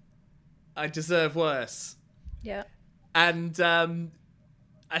 I deserve worse. Yeah. And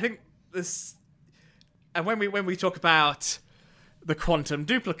I think this, and when we talk about the quantum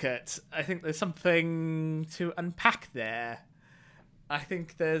duplicate, I think there's something to unpack there. I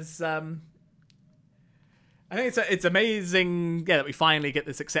think there's I think it's amazing, yeah, that we finally get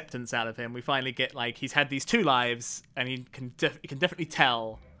this acceptance out of him. We finally get, like, he's had these two lives, and he can definitely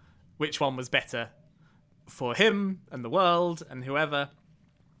tell which one was better for him and the world and whoever.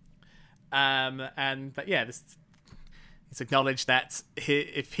 But yeah, it's acknowledged that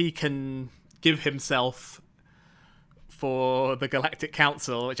if he can give himself for the Galactic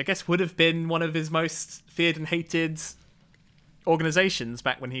Council, which I guess would have been one of his most feared and hated organizations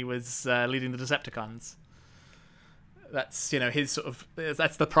back when he was leading the Decepticons. That's, his sort of,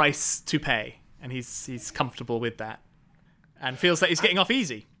 that's the price to pay, and he's comfortable with that, and feels that he's getting off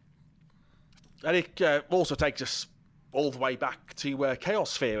easy. And it also takes us all the way back to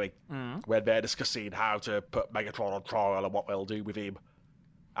Chaos Theory, when they're discussing how to put Megatron on trial and what they'll do with him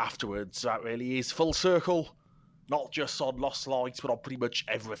afterwards. That really is full circle, not just on Lost Lights, but on pretty much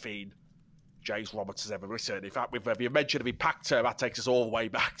everything James Roberts has ever written. In fact, with the mention of Impactor, that takes us all the way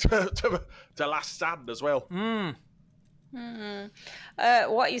back to Last Stand as well.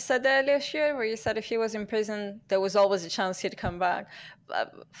 What you said earlier, Stuart, where you said if he was in prison, there was always a chance he'd come back.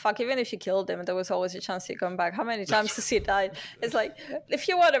 Even if you killed him, there was always a chance he'd come back. How many times has he died? It's like, if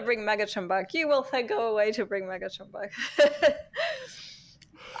you want to bring Megatron back, you will then go away to bring Megatron back.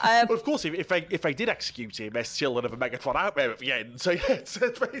 But of course, if they did execute him, there's still another Megatron out there at the end. So yeah,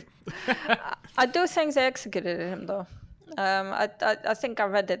 I do think they executed him, though. I think I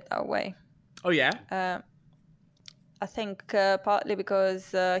read it that way. Oh yeah. I think partly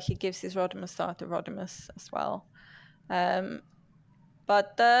because he gives his Rodimus star to Rodimus as well.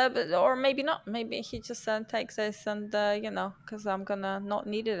 But or maybe not. Maybe he just takes this and, because I'm going to not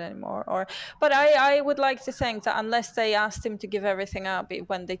need it anymore. But I would like to think that unless they asked him to give everything up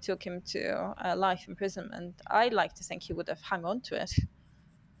when they took him to life imprisonment, I'd like to think he would have hung on to it.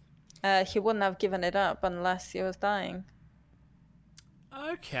 He wouldn't have given it up unless he was dying.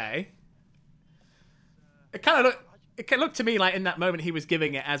 Okay. It looked to me like in that moment he was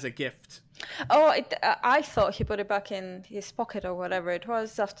giving it as a gift. Oh, I thought he put it back in his pocket or whatever it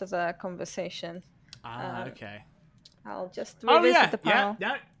was after the conversation. Okay. I'll just revisit the panel.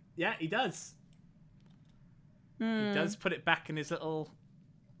 Yeah, he does. He does put it back in his little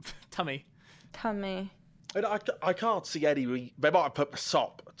tummy. I can't see any. They might have put the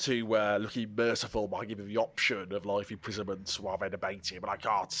SOP to looking merciful by giving the option of life imprisonment while they're debating, but I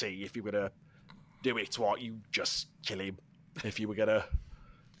can't see if you're going to do it, you just kill him. If you were going to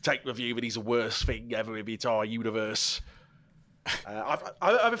take the view that he's the worst thing ever in the entire universe.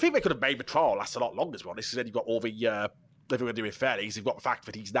 I think they could have made the trial last a lot longer, to be honest, because then you've got all the, if we're going to do it fairly, you've got the fact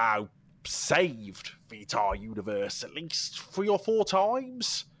that he's now saved the entire universe at least 3 or 4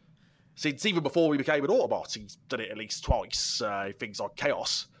 times. Since even before he became an Autobot, he's done it at least twice, things like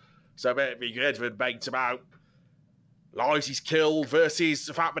Chaos. So the argument made about lives he's killed versus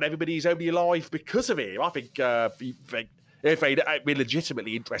the fact that everybody's only alive because of him. I think if they'd been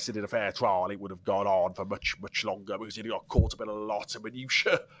legitimately interested in a fair trial, it would have gone on for much, much longer because he got caught up in a lot of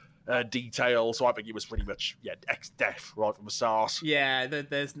minutiae detail. So I think it was pretty much ex-death right from the start. Yeah,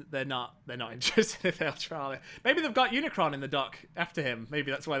 they're not interested in a fair trial. Maybe they've got Unicron in the dock after him.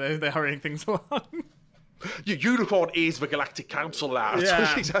 Maybe that's why they're hurrying things along. Unicron is the Galactic Council now.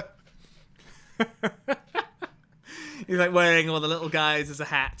 Yeah. He's like wearing all the little guys as a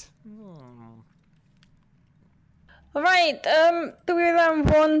hat. All right. Do we then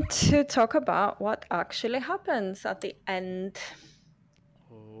want to talk about what actually happens at the end?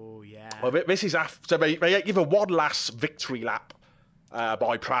 Oh yeah. Well, this is after they give a one last victory lap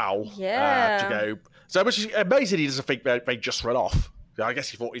by Prowl to go. So which is amazing. He doesn't think they just run off. I guess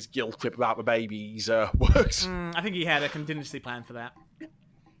he thought his guilt trip about the babies works. I think he had a contingency plan for that.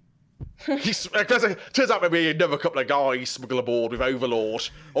 Turns out maybe another couple of guys smuggle aboard with Overlord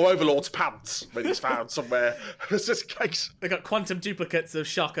or Overlord's pants when he's found somewhere. It's just a case. They got quantum duplicates of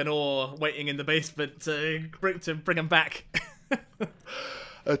Shock and Awe waiting in the basement to bring them back.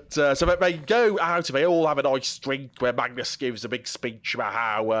 So they go out and they all have a nice drink where Magnus gives a big speech about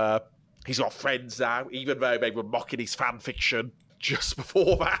how he's got friends now, even though they were mocking his fan fiction just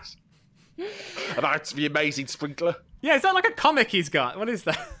before that about the amazing sprinkler. Yeah, is that like a comic he's got? What is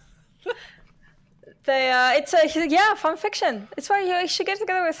that? It's fan fiction. It's why you should get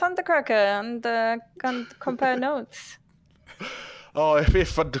together with Thundercracker and compare notes. Oh, if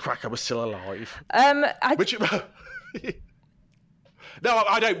Thundercracker was still alive. No,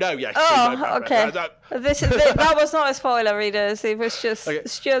 I don't know yet. Oh, okay. That was not a spoiler, readers. It was just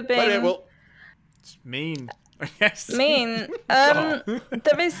Stuart being It's mean. Yes. mean.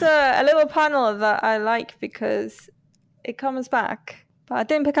 There is a little panel that I like because it comes back. But I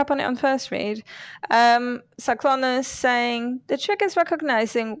didn't pick up on it on first read. Cyclonus saying, the trick is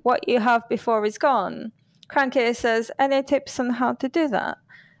recognizing what you have before it's gone. Crankcase says, any tips on how to do that?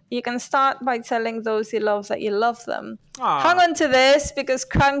 You can start by telling those you love that you love them. Aww. Hang on to this because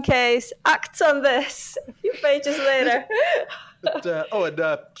Crankcase acts on this a few pages later.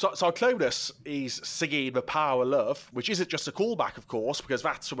 Cyclonus is singing The Power of Love, which isn't just a callback, of course, because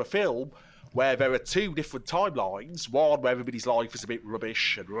that's from a film where there are 2 different timelines. One where everybody's life is a bit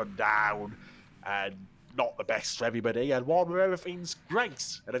rubbish and run down and not the best for everybody, and one where everything's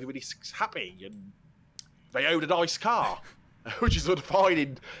great and everybody's happy and they own a nice car, which is the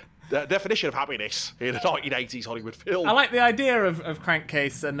definition of happiness in a 1980s Hollywood film. I like the idea of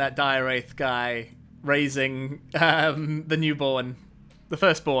Crankcase and that Dire Wraith guy raising the newborn, the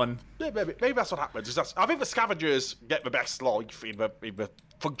firstborn. Yeah, maybe that's what happens. I think the scavengers get the best life in the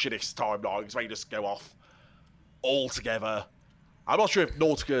functionist timeline because they just go off all together. I'm not sure if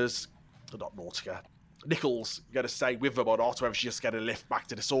Nichols going to stay with them or not, or if she's just going to lift back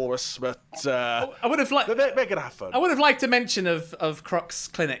to the Saurus. But I would have liked. They're going to have fun. I would have liked a mention of Croc's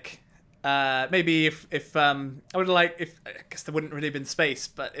clinic. Maybe if I would have liked I guess there wouldn't really have been space,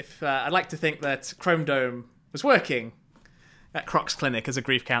 but if I'd like to think that Chrome Dome was working at Croc's clinic as a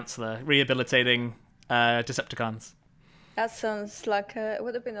grief counsellor, rehabilitating Decepticons. That sounds like it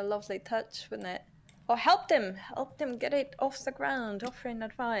would have been a lovely touch, wouldn't it? Or helped him get it off the ground, offering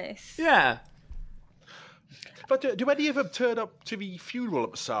advice. Yeah. But do any of them turn up to the funeral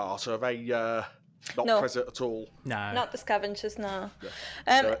at the start, or are they not present at all? No. Not the scavengers, no.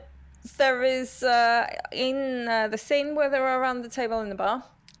 Yeah. There is, in the scene where they're around the table in the bar,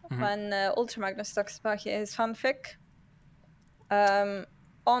 when Ultra Magnus talks about his fanfic,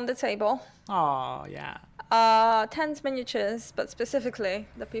 on the table. Oh, yeah. 10's miniatures, but specifically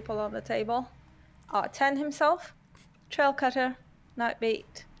the people on the table are 10 himself, Trailcutter,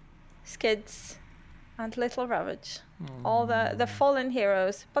 Nightbeat, Skids, and Little Ravage. All the fallen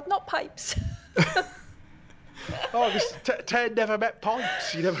heroes, but not Pipes. Oh, this 10 never met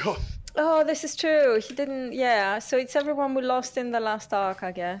Pipes. You never. Oh, this is true. He didn't. Yeah, so it's everyone we lost in the last arc,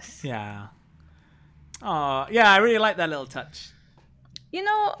 I guess. Yeah. Oh, yeah. I really like that little touch. You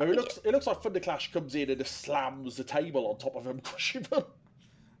know, it looks like Thunderclash comes in and just slams the table on top of him, crushing them.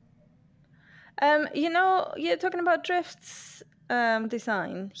 You know, you're talking about Drift's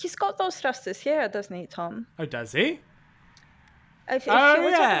design. He's got those thrusters here, doesn't he, Tom? Oh, does he?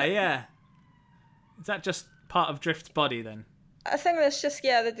 Yeah. Is that just part of Drift's body then? I think that's just,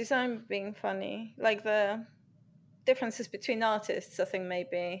 the design being funny. Like the differences between artists, I think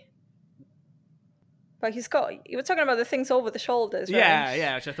maybe. But you were talking about the things over the shoulders, right?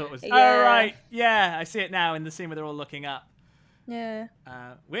 Yeah, which I thought was, Yeah. oh, right, yeah, I see it now in the scene where they're all looking up. Yeah.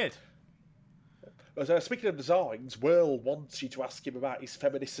 Weird. Speaking of designs, Whirl wants you to ask him about his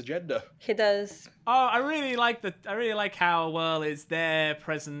feminist agenda. He does. Oh, I really like how Whirl is there,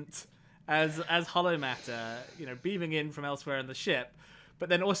 present as Hollow Matter, beaming in from elsewhere in the ship, but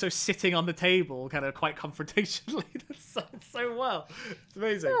then also sitting on the table, kind of quite confrontationally. That's so well. It's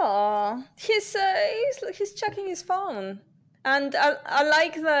amazing. Oh, he's checking his phone, and I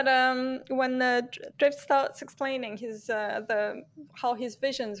like that when Drift starts explaining how his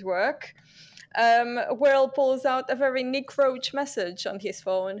visions work. Whirl pulls out a very Nick Roach message on his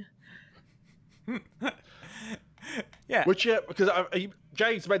phone. Yeah. Which, because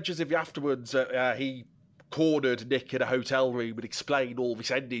James mentions if afterwards he cornered Nick in a hotel room and explained all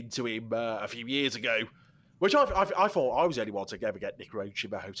this ending to him a few years ago. Which I thought I was the only one to ever get Nick Roach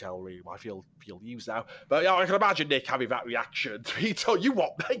in a hotel room. I feel used now. But yeah, I can imagine Nick having that reaction. He told you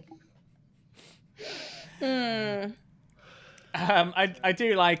what, mate? I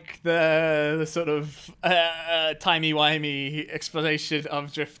do like the sort of timey-wimey explanation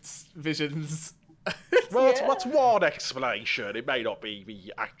of Drift's visions. Well, that's one explanation. It may not be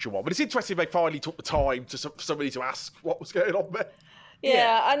the actual one, but it's interesting they finally took the time for somebody to ask what was going on there.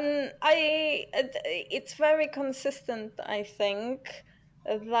 Yeah, and it's very consistent, I think,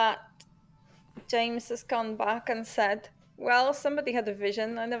 that James has gone back and said, well, somebody had a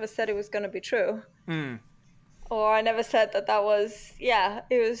vision. I never said it was going to be true. Or I never said that was, it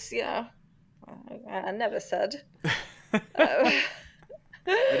was, I never said.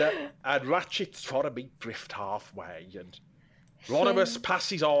 And Ratchet's trying to meet Drift halfway, and Rodimus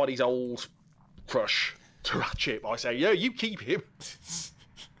passes on his old crush to Ratchet by saying, yeah, you keep him.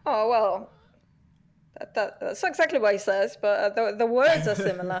 Oh, well, that's exactly what he says, but the words are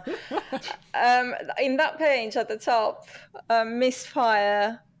similar. In that page at the top,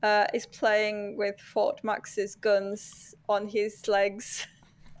 Misfire is playing with Fort Max's guns on his legs.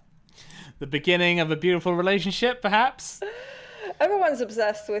 The beginning of a beautiful relationship, perhaps? Everyone's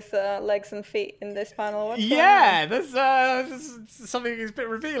obsessed with legs and feet in this panel. What's there's something that's a bit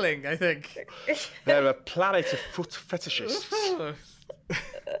revealing, I think. They're a planet of foot fetishists.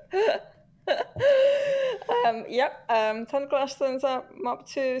 Thunderclash turns up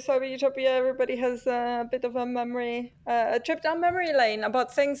to Cyber Utopia. Everybody has a bit of a trip down memory lane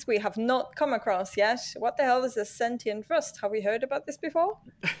about things we have not come across yet. What the hell is a sentient rust? Have we heard about this before?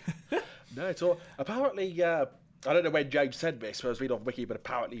 No, it's all. Apparently, I don't know when James said this, but I was reading off Wiki, but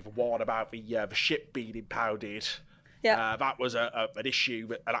apparently the one about the ship being impounded. Yeah. That was an issue,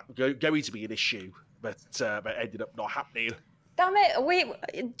 going to be an issue, but ended up not happening. Damn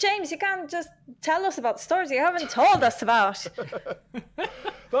it, James, you can't just tell us about stories you haven't told us about.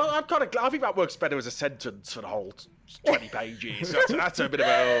 Well, I'm kind of glad. I think that works better as a sentence for the whole 20 pages. That's a bit of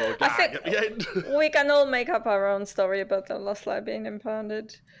a gag at the end. We can all make up our own story about the Lost Light being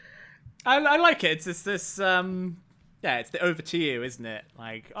impounded. I like it. It's this, it's the over to you, isn't it?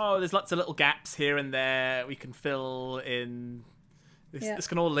 Like, there's lots of little gaps here and there we can fill in. This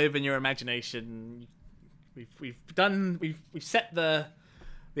can all live in your imagination. We've set the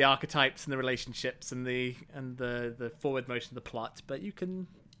archetypes and the relationships and the forward motion of the plot, but you can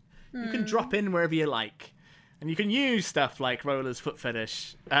drop in wherever you like, and you can use stuff like Roller's foot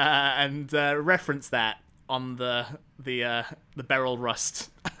fetish and reference that on the Beryl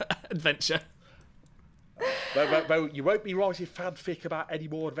Rust adventure. But you won't be writing fanfic about any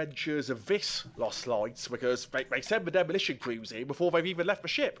more adventures of this Lost Lights, because they send the demolition crews in before they've even left the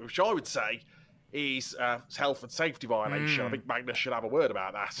ship, which I would say is health and safety violation. I think Magnus should have a word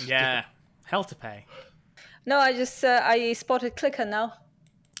about that. Yeah, hell to pay. No, I spotted Clicker now.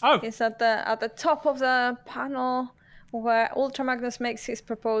 Oh, it's at the top of the panel where Ultra Magnus makes his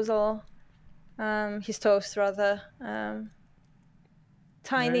proposal, his toast rather.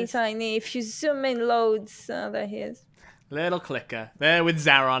 Tiny. If you zoom in loads, there he is. Little Clicker there with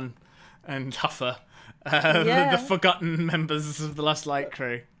Zaron and Huffer, the forgotten members of the Lost Light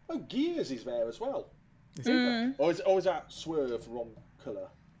crew. Oh, Gears is there as well. Is he? Or is that Swerve wrong colour?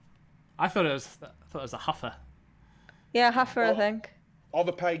 I thought it was a Huffer. Yeah, Huffer, I think. On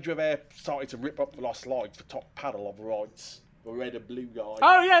the page where they're starting to rip up the Lost Lights, the top panel on the right, the red and blue guy.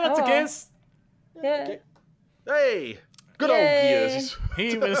 Oh yeah, that's a Gears. Yeah. Okay. Hey, good old Gears.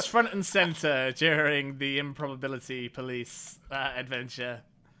 He was front and centre during the Improbability Police adventure.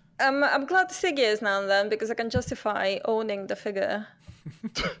 I'm glad to see Gears now and then because I can justify owning the figure.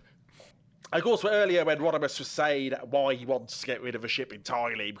 Of course, earlier when Rodimus was saying why he wants to get rid of a ship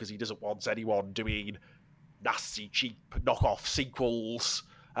entirely because he doesn't want anyone doing nasty, cheap knockoff sequels,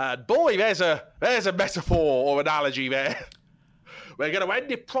 And boy, there's a metaphor or analogy there. We're going to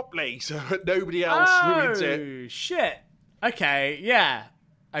end it properly so that nobody else ruins it. Oh, shit. Okay, yeah.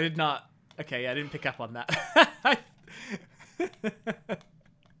 I didn't pick up on that.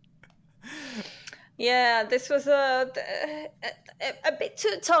 Yeah, this was a bit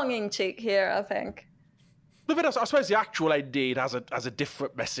too tongue-in-cheek here, I think. But then I suppose the actual ending has a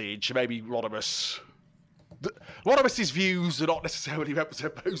different message. Maybe Rodimus. Rodimus's views are not necessarily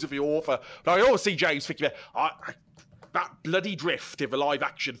represent those of the author. But I always see James thinking, that bloody drift in the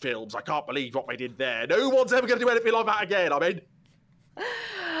live-action films. I can't believe what they did there. No one's ever going to do anything like that again. I mean.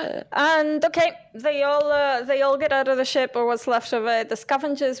 And okay, they all get out of the ship, or what's left of it. The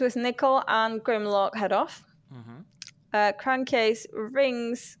scavengers with Nickel and Grimlock head off. Crankcase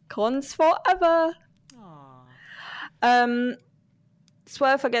rings cons forever.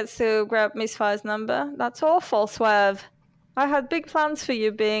 Swerve forgets to grab Misfire's number. That's awful, Swerve. I had big plans for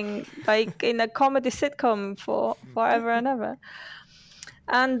you being like in a comedy sitcom for forever and ever.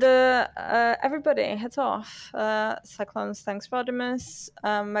 And everybody heads off. Cyclones thanks Rodimus.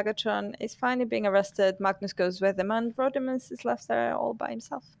 Megatron is finally being arrested. Magnus goes with him, and Rodimus is left there all by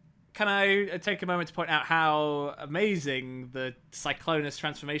himself. Can I take a moment to point out how amazing the Cyclonus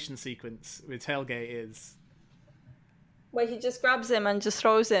transformation sequence with Tailgate is? Where he just grabs him and just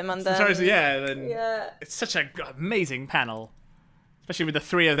throws him, and then... It's such an amazing panel. Especially with the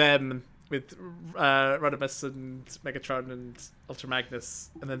three of them, with Rodimus and Megatron and Ultra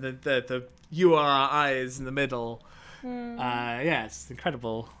Magnus, and then the You Are Our Eyes in the middle. It's an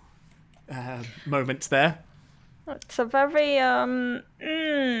incredible moment there. It's a very,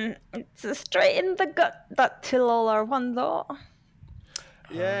 it's a straight in the gut, that Tillolar one, though.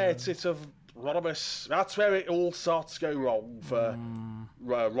 Yeah, it's a Rodimus. That's where it all starts to go wrong for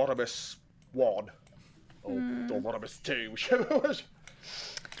Rodimus 1 or Rodimus 2, whichever it was.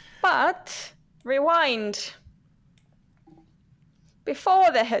 But rewind.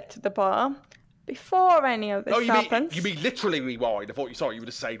 Before they head to the bar, before any of this happens. You mean literally rewind? I thought you would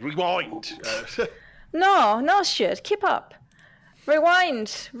have said rewind. No shit. Keep up.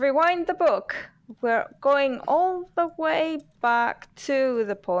 Rewind the book. We're going all the way back to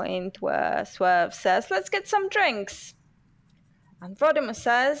the point where Swerve says, "Let's get some drinks." And Rodimus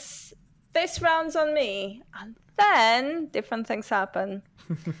says, "This round's on me." And then different things happen.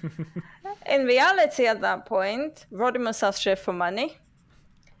 In reality, at that point, Rodimus asks Shiv for money.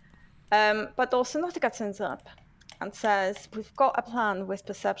 But also Nautica turns up and says, "We've got a plan with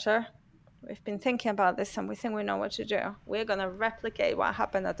Perceptor. We've been thinking about this and we think we know what to do. We're going to replicate what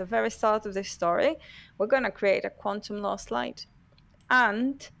happened at the very start of this story. We're going to create a quantum lost light.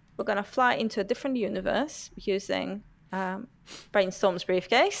 And we're going to fly into a different universe using Brainstorm's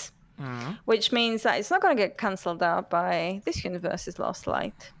briefcase, which means that it's not going to get cancelled out by this universe's lost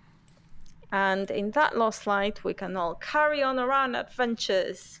light. And in that lost light, we can all carry on around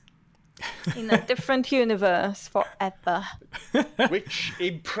adventures in a different universe forever." Which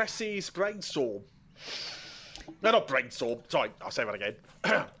impresses Brainstorm. No, not Brainstorm. Sorry, I'll say that again.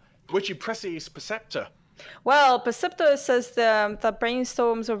 Which impresses Perceptor. Well, Perceptor says that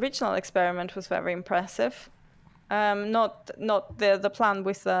Brainstorm's original experiment was very impressive. Not the plan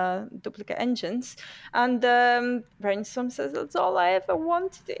with duplicate engines. And Brainstorm says that's all I ever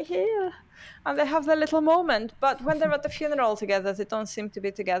wanted to hear. And they have their little moment. But when they're at the funeral together, they don't seem to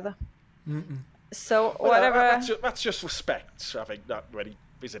be together. So whatever. That's just respect. I think that really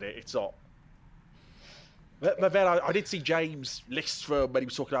isn't it. It's not. But then I did see James list from when he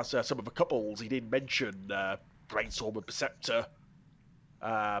was talking about some of the couples. He did mention Brainstorm and Perceptor,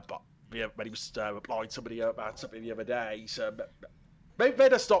 but when he was replying to somebody about something the other day, so maybe they're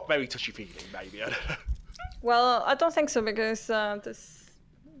just not very touchy feely. Maybe. Well, I don't think so because this.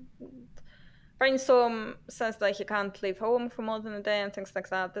 Brainstorm says that he can't leave home for more than a day and things like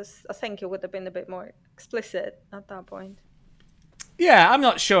that. I think it would have been a bit more explicit at that point. Yeah, I'm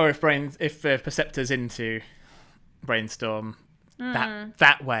not sure if Perceptor's into Brainstorm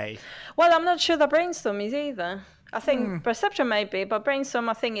that way. Well, I'm not sure that Brainstorm is either. I think Perceptor may be, but Brainstorm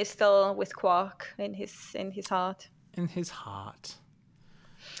I think is still with Quark in his heart. In his heart.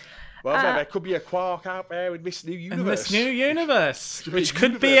 Well, there could be a Quark out there in this new universe. Which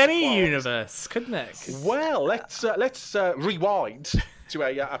could be any universe, couldn't it? Well, let's rewind to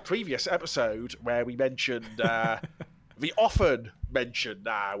a previous episode where we mentioned the often mentioned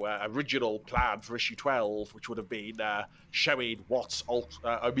original plan for issue 12, which would have been showing what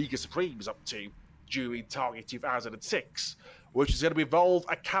Omega Supreme's up to during Target 2006, which is going to involve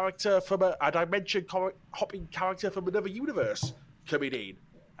a character from a dimension hopping character from another universe coming in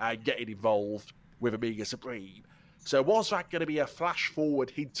and getting involved with Omega Supreme. So was that going to be a flash-forward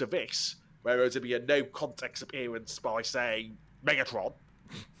hint of this, where it was going to be a no-context appearance by, say, Megatron,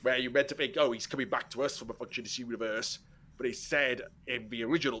 where you meant to think, oh, he's coming back to us from a functionist universe, but instead, in the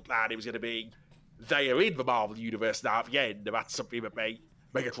original plan, it was going to be they are in the Marvel universe now at the end, and that's something that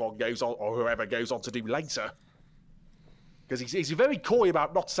Megatron goes on, or whoever goes on to do later. Because he's very coy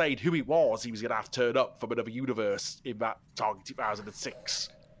about not saying who it was he was going to have turn up from another universe in that Target 2006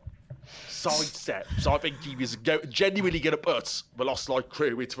 sidestep. So I think he was genuinely going to put the Lost Light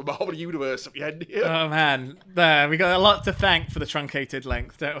crew into the Marvel universe at the end here. Oh man, there we got a lot to thank for the truncated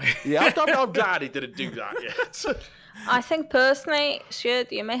length, don't we? Yeah, I'm glad he didn't do that yet. I think personally,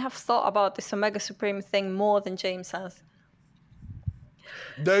 Stuart, you may have thought about this Omega Supreme thing more than James has.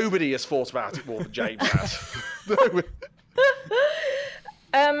 Nobody has thought about it more than James has. Nobody.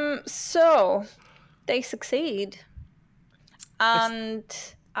 So they succeed, and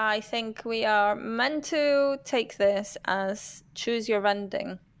I think we are meant to take this as choose your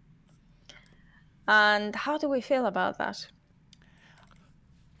ending. And how do we feel about that?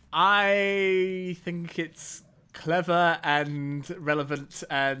 I think it's clever and relevant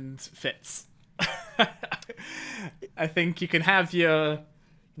and fits. I think you can have your,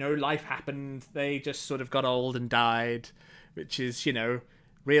 life happened, they just sort of got old and died, which is,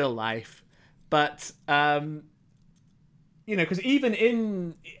 real life. But, because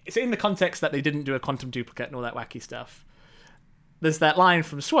even it's in the context that they didn't do a quantum duplicate and all that wacky stuff, there's that line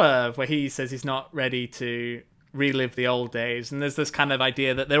from Swerve where he says he's not ready to relive the old days, and there's this kind of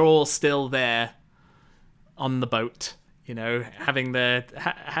idea that they're all still there on the boat, having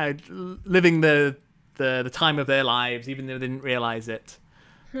living the time of their lives, even though they didn't realize it.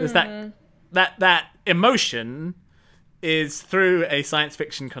 There's that emotion is through a science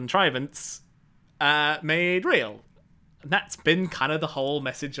fiction contrivance made real. And that's been kind of the whole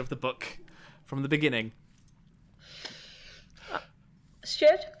message of the book from the beginning.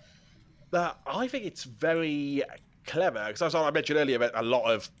 Stuart? I think it's very clever, because as I mentioned earlier, that a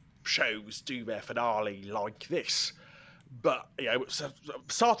lot of shows do their finale like this. But,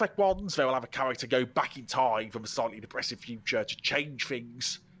 Star Trek ones, they will have a character go back in time from a slightly depressive future to change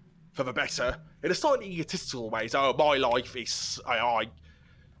things for the better in a slightly egotistical way. So, my life is, I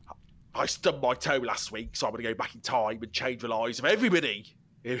stubbed my toe last week, so I'm going to go back in time and change the lives of everybody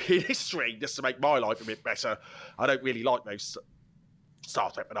in history just to make my life a bit better. I don't really like those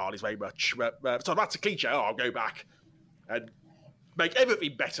Star Trek finales very much. So that's a cliche. I'll go back and make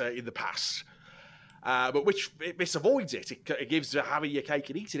everything better in the past. But this avoids it. It gives having your cake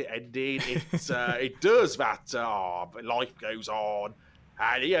and eating it ending. It does that. Life goes on,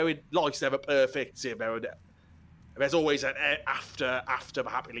 and life's never perfect. There's always an after the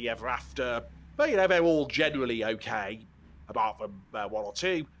happily ever after. But they're all generally okay, apart from one or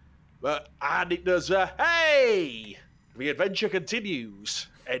two. And it does. Hey, the adventure continues.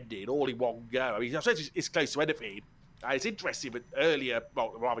 Ending all in one go. I mean, I suppose it's close to anything. It's interesting, but earlier,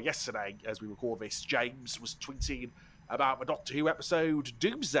 well, rather yesterday, as we record this, James was tweeting about the Doctor Who episode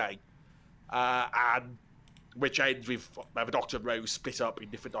Doomsday, and which ends with the Doctor and Rose split up in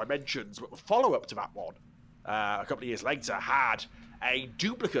different dimensions. But the follow-up to that one, a couple of years later, had a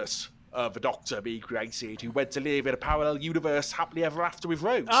duplicate of the Doctor being created who went to live in a parallel universe happily ever after with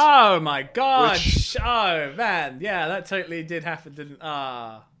Rose. Oh my god! Oh man, yeah, that totally did happen, didn't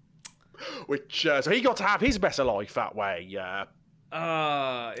it? So he got to have his better life that way. Yeah.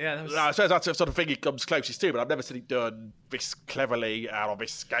 That was... So that's the sort of thing it comes closest to, but I've never seen it done this cleverly and on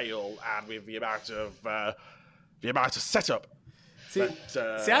this scale and with the amount of setup. See,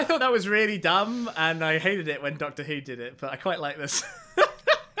 I thought that was really dumb, and I hated it when Doctor Who did it, but I quite like this.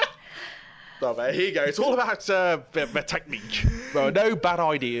 Well, there you go. It's all about the technique. Well, no bad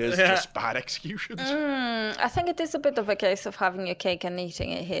ideas, just bad executions. I think it is a bit of a case of having your cake and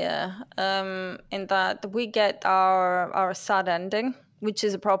eating it here, in that we get our sad ending, which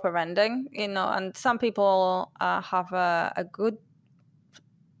is a proper ending, and some people have a good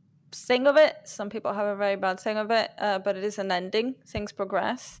thing of it. Some people have a very bad thing of it, but it is an ending. Things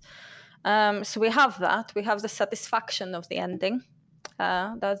progress. So we have that. We have the satisfaction of the ending.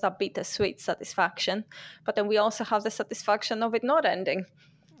 That's a bittersweet satisfaction. But then we also have the satisfaction of it not ending,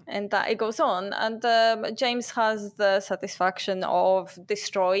 and that it goes on. And James has the satisfaction of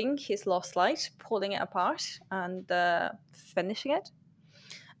destroying his lost light, pulling it apart, and finishing it.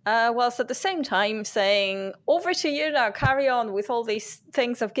 Whilst at the same time saying, over to you now, carry on with all these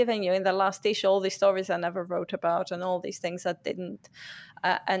things I've given you in the last issue, all these stories I never wrote about, and all these things that didn't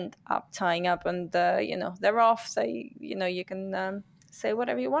end up tying up. And, they're off, so, you can say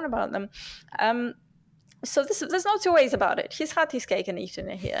whatever you want about them. So there's no two ways about it. He's had his cake and eaten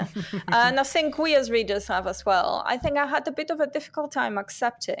it here. And I think we as readers have as well. I think I had a bit of a difficult time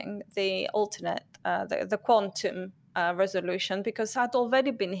accepting the alternate, the quantum resolution, because I'd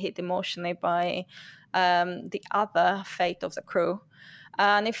already been hit emotionally by the other fate of the crew.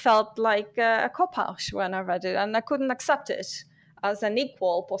 And it felt like a cop-out when I read it, and I couldn't accept it as an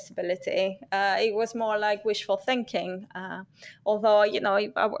equal possibility. It was more like wishful thinking. Although,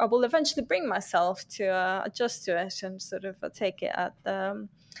 I will eventually bring myself to adjust to it and sort of take it at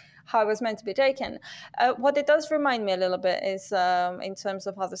how it was meant to be taken. What it does remind me a little bit is, in terms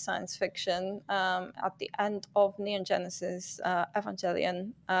of other science fiction, at the end of Neon Genesis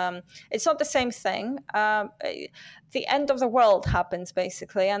Evangelion, it's not the same thing. The end of the world happens,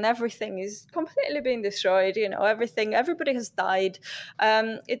 basically, and everything is completely being destroyed. Everybody has died.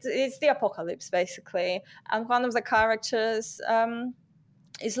 It's the apocalypse, basically. And one of the characters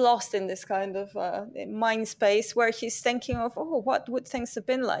is lost in this kind of mind space where he's thinking of, what would things have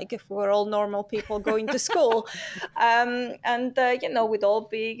been like if we were all normal people going to school? We'd all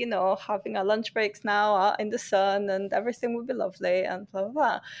be, having our lunch breaks now out in the sun, and everything would be lovely and blah,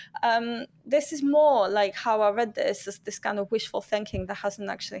 blah, blah. This is more like how I read this, as this kind of wishful thinking that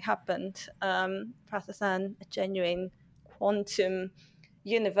hasn't actually happened, rather than a genuine quantum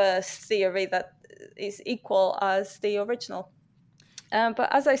universe theory that is equal as the original. But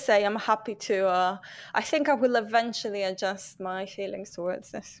as I say, I'm happy to. I think I will eventually adjust my feelings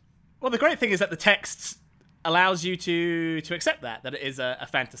towards this. Well, the great thing is that the text allows you to accept that it is a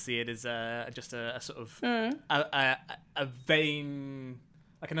fantasy. It is just a sort of a vain,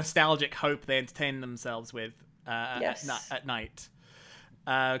 like a nostalgic hope they entertain themselves with at night,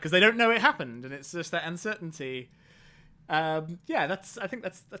 because they don't know it happened, and it's just that uncertainty. I think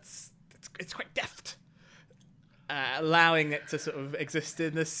that's it's quite deft. Allowing it to sort of exist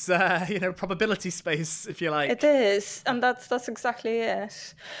in this, probability space, if you like. It is, and that's exactly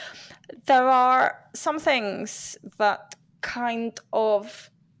it. There are some things that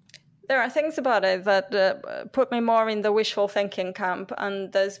there are things about it that put me more in the wishful thinking camp,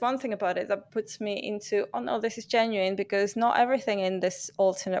 and there's one thing about it that puts me into, oh no, this is genuine, because not everything in this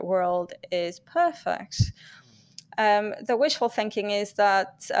alternate world is perfect. The wishful thinking is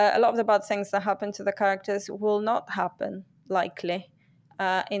that a lot of the bad things that happen to the characters will not happen, likely,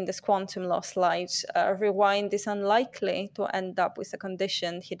 in this quantum lost light. Rewind is unlikely to end up with the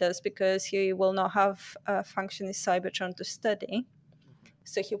condition he does, because he will not have a functioning Cybertron to study,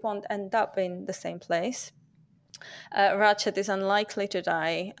 so he won't end up in the same place. Ratchet is unlikely to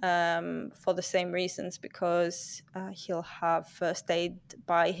die for the same reasons, because he'll have stayed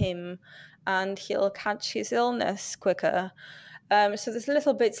by him, and he'll catch his illness quicker. So there's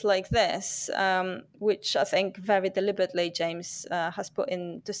little bits like this, which I think very deliberately James has put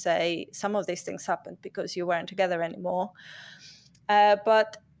in to say some of these things happened because you weren't together anymore.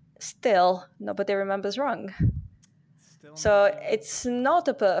 But still, nobody remembers wrong. So it's not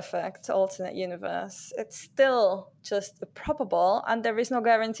a perfect alternate universe. It's still just probable, and there is no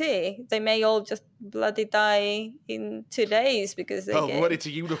guarantee. They may all just bloody die in 2 days because they run into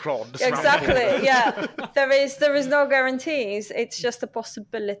Unicron. Exactly, yeah. There is no guarantees. It's just a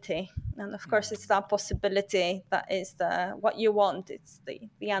possibility. And of course, it's that possibility that is what you want. It's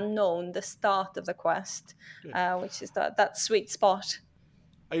the unknown, the start of the quest, which is that sweet spot.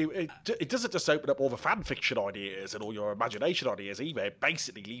 It doesn't just open up all the fan fiction ideas and all your imagination ideas either. It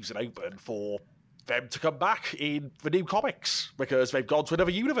basically leaves it open for them to come back in the new comics, because they've gone to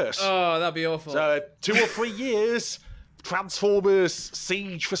another universe. Oh, that'd be awful. So 2 or 3 years, Transformers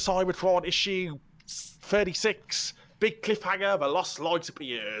Siege for Cybertron issue 36, big cliffhanger, the lost light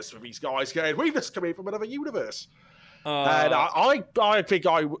appears with these guys going, we've just come in from another universe. And I think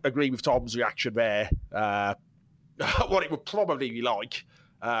I agree with Tom's reaction there. What it would probably be like.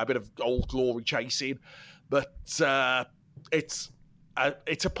 A bit of old glory chasing, but it's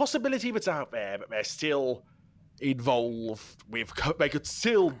a possibility that's out there, but they're still involved with. There could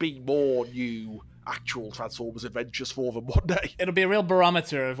still be more new actual Transformers adventures for them one day. It'll be a real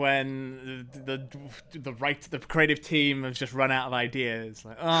barometer of when the creative team has just run out of ideas.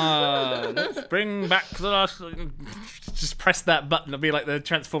 Like, let's bring back the last. Just press that button. It'll be like the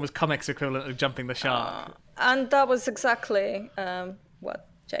Transformers comics equivalent of jumping the shark. And that was exactly what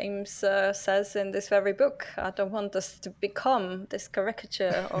James says in this very book. I don't want us to become this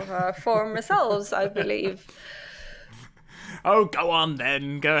caricature of our former selves, I believe. Oh, go on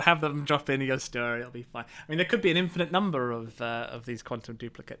then. Go have them drop in your story. It'll be fine. I mean, there could be an infinite number of these quantum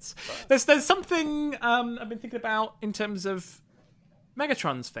duplicates. There's something I've been thinking about in terms of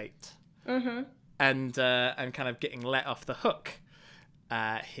Megatron's fate, and kind of getting let off the hook.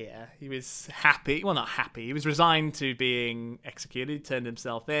 here. He was happy. Well, not happy. He was resigned to being executed. He turned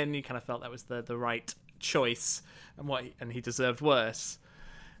himself in. He kind of felt that was the right choice, and he deserved worse.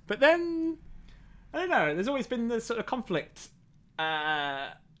 But then, I don't know. There's always been this sort of conflict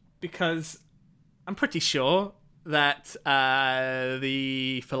because I'm pretty sure that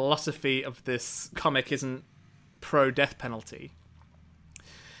the philosophy of this comic isn't pro-death penalty.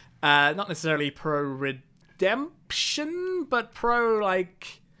 Not necessarily pro-redemption, but pro,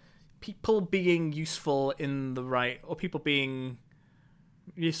 people being useful in the right... Or people being...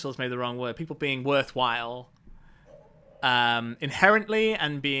 Useful is maybe the wrong word. People being worthwhile inherently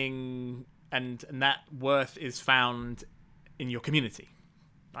and being... And that worth is found in your community.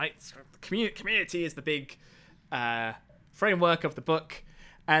 Right? So the community is the big framework of the book.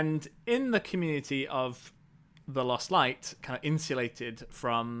 And in the community of the Lost Light, kind of insulated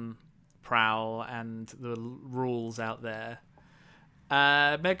from Prowl and the rules out there,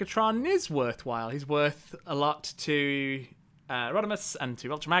 Megatron is worthwhile. He's worth a lot to Rodimus and to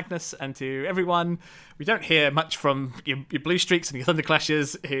Ultra Magnus and to everyone. We don't hear much from your Blue Streaks and your Thunder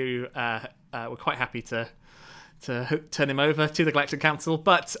Clashes, who were quite happy to turn him over to the Galactic Council,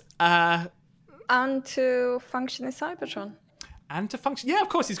 but and to function in Cybertron. And to function, yeah, of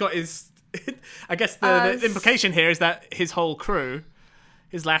course, he's got his. I guess the implication here is that his whole crew,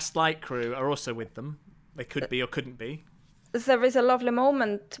 his Last Light crew, are also with them. They could be or couldn't be. There is a lovely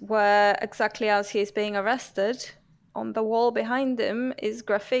moment where, exactly as he's being arrested, on the wall behind him is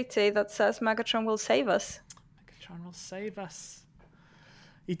graffiti that says Megatron will save us. Megatron will save us.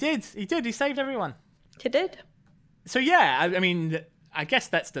 He did. He saved everyone. He did. So yeah, I mean, I guess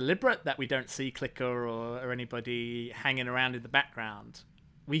that's deliberate that we don't see Clicker or anybody hanging around in the background.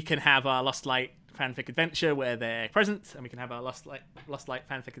 We can have our Lost Light fanfic adventure where they're present, and we can have our Lost Light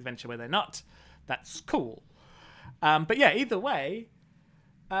fanfic adventure where they're not. That's cool. But yeah, either way,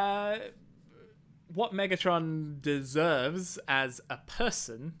 what Megatron deserves as a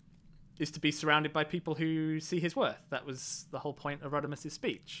person is to be surrounded by people who see his worth. That was the whole point of Rodimus'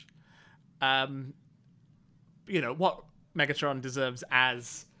 speech. What Megatron deserves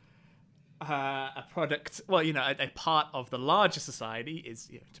as a product, a part of the larger society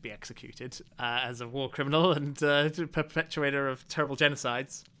is to be executed as a war criminal and perpetrator of terrible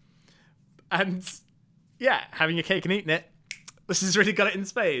genocides. And yeah, having your cake and eating it, this has really got it in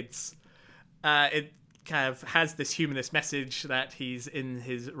spades. It kind of has this humanist message that he's in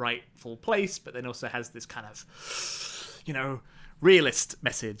his rightful place, but then also has this kind of, realist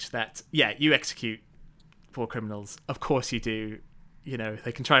message that, yeah, you execute war criminals. Of course you do.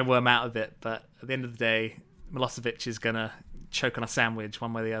 They can try and worm out of it, but at the end of the day, Milosevic is going to choke on a sandwich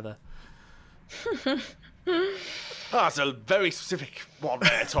one way or the other. That's a very specific one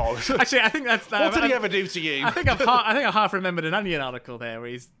there, Tom. Actually, I think that's... what did he ever do to you? I think I half remembered an Onion article there where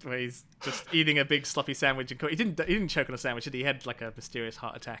he's just eating a big sloppy sandwich. He didn't choke on a sandwich, did he? He had like a mysterious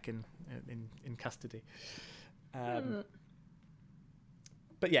heart attack in custody. But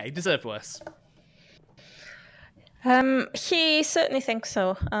yeah, he deserved worse. He certainly thinks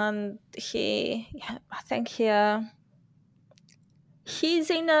so, and he's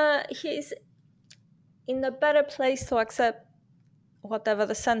in a better place to accept whatever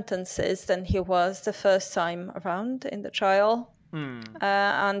the sentence is than he was the first time around in the trial,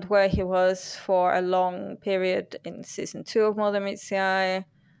 and where he was for a long period in season 2 of Modern Meets the Eye. I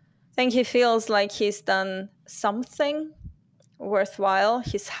think he feels like he's done something worthwhile.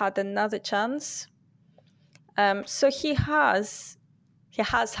 He's had another chance. So he has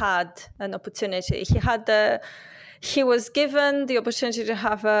had an opportunity. He was given the opportunity to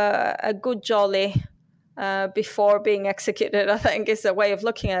have a good jolly before being executed, I think is a way of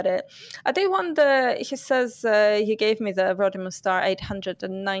looking at it. I do wonder, he says he gave me the Rodimus star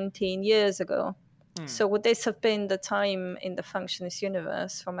 819 years ago. So would this have been the time in the Functionist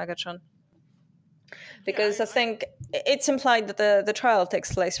universe for Megatron? Because I think it's implied that the trial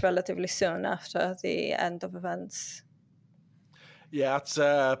takes place relatively soon after the end of events. Yeah, it's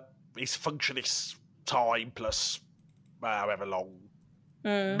Functionist time plus however long.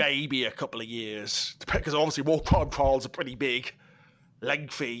 Maybe a couple of years. Because obviously war crime trials are pretty big,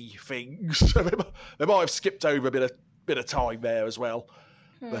 lengthy things. So they might have skipped over a bit of time there as well.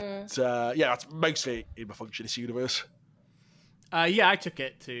 But yeah, it's mostly in the Functionist universe. Yeah, I took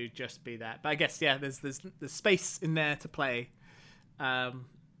it to just be that, but I guess there's space in there to play. I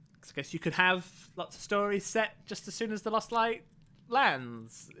guess you could have lots of stories set just as soon as the Lost Light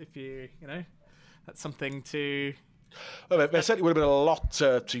lands, if that's something to. Well, there certainly would have been a lot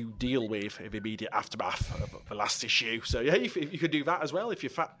to deal with in the immediate aftermath of the last issue. So yeah, you could do that as well if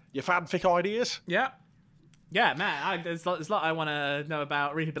your fanfic ideas. Yeah. Yeah, man, there's a lot I want to know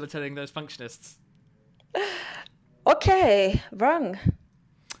about rehabilitating those functionists. Okay, wrong.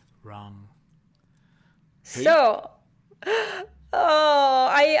 Wrong. So,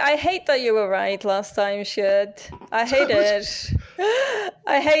 I hate that you were right last time, Shit. I hate it.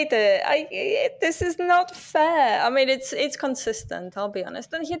 I hate it. This is not fair. I mean, it's consistent, I'll be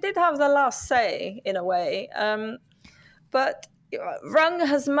honest. And he did have the last say, in a way. But Rung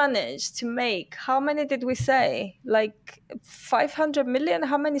has managed to make, how many did we say? Like 500 million?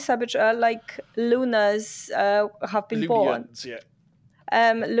 How many Lunas have been born? Lunians, yeah.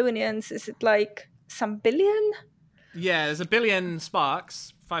 Lunians, is it like some billion? Yeah, there's a billion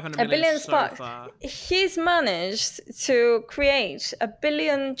sparks, 500 million billion so sparks. far. He's managed to create a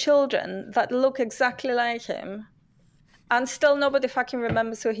billion children that look exactly like him. And still nobody fucking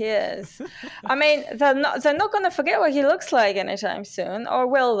remembers who he is. I mean, they're not going to forget what he looks like anytime soon. Or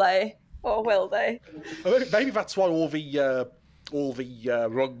will they? Maybe that's why all the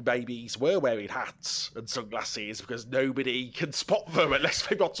Rung babies were wearing hats and sunglasses, because nobody can spot them unless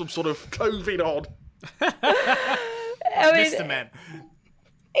they've got some sort of clothing on. I mean, Mr. Men.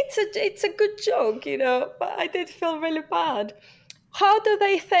 it's a good joke, but I did feel really bad. How do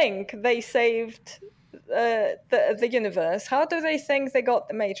they think they saved the universe? How do they think they got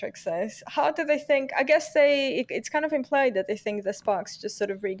the matrices? How do they think? I guess it's kind of implied that they think the sparks just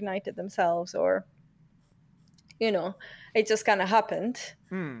sort of reignited themselves, or it just kind of happened.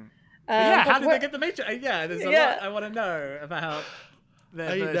 How did they get the matrix? Yeah, there's a lot I want to know about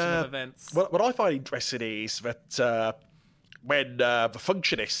their version of events. What I find interesting is that when the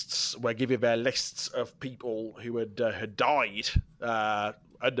Functionists were giving their lists of people who had died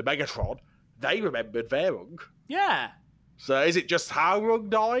under Megatron, they remembered their Rung. Yeah. So is it just how Rung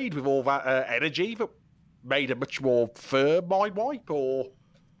died with all that energy that made a much more firm mind wipe, or?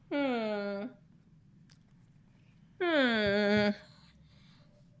 Yeah,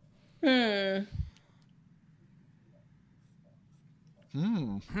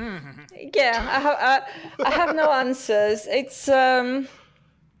 I have no answers. It's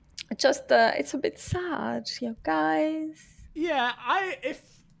it's a bit sad, you guys. Yeah,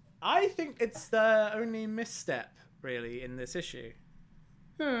 I think it's the only misstep really in this issue.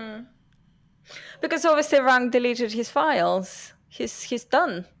 Because obviously Rang deleted his files. He's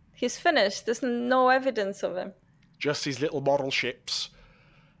done. He's finished. There's no evidence of him. Just his little model ships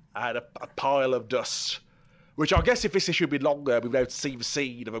and a pile of dust. Which I guess if this issue had been longer, we would have seen the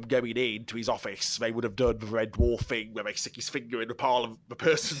scene of him going into his office. They would have done the Red Dwarf thing where they stick his finger in the pile of the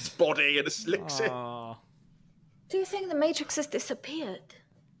person's body and it licks it. Do you think the Matrix has disappeared?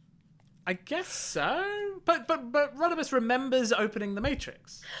 I guess so. But Rodimus remembers opening the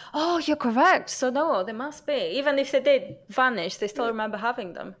Matrix. Oh, you're correct. So no, they must be. Even if they did vanish, they still remember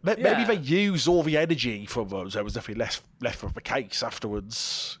having them. Maybe they used all the energy from those. There was definitely left of the case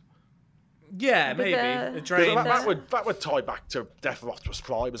afterwards. Yeah, maybe. That would tie back to Death of Optimus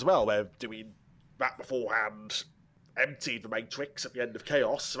Prime as well. They're doing that beforehand, emptied the Matrix at the end of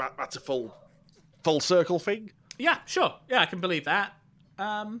Chaos. So that's a full circle thing. Yeah, sure. Yeah, I can believe that.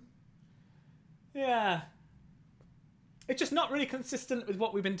 Yeah. It's just not really consistent with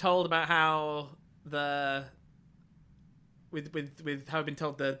what we've been told about how with how we've been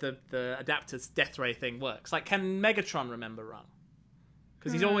told the Adapter's Death Ray thing works. Like, can Megatron remember Rung?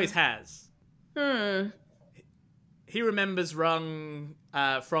 Because he always has. He remembers Rung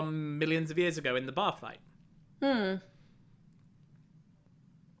from millions of years ago in the bar fight. Well,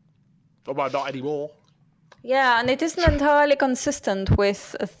 not anymore. Yeah, and it isn't entirely consistent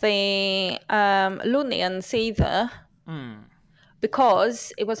with the Lunians either.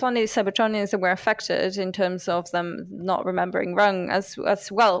 Because it was only the Cybertronians that were affected in terms of them not remembering Rung as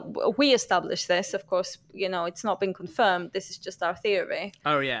well. We established this, of course, it's not been confirmed. This is just our theory.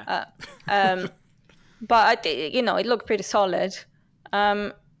 Oh, yeah. But, it looked pretty solid.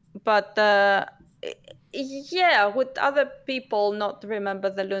 Would other people not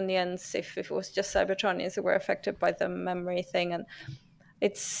remember the Lunians if it was just Cybertronians that were affected by the memory thing? And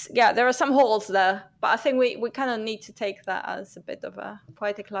there are some holes there, but I think we kind of need to take that as a bit of a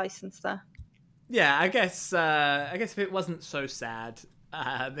poetic license there. Yeah, I guess if it wasn't so sad,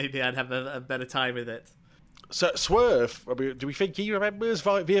 maybe I'd have a better time with it. So Swerve, do we think he remembers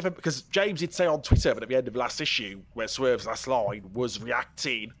the event? Because James did say on Twitter, but at the end of the last issue, where Swerve's last line was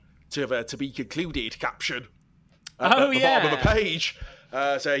reacting to the to be concluded caption at the bottom of the page.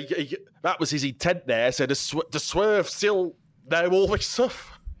 So that was his intent there. So does Swerve still know all this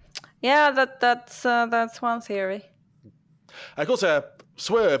stuff? Yeah, that's one theory. Of course,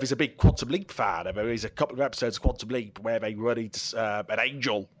 Swerve is a big Quantum Leap fan. There is a couple of episodes of Quantum Leap where they run into an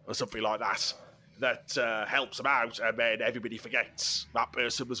angel or something like that. that helps them out, and then everybody forgets that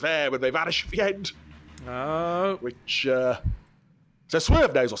person was there when they vanish at the end. Oh. Which, so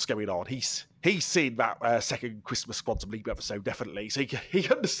Swerve knows what's going on. He's seen that second Christmas Quantum Leap episode, definitely, so he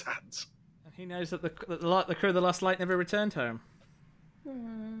understands. And he knows that the crew of the Lost Light never returned home.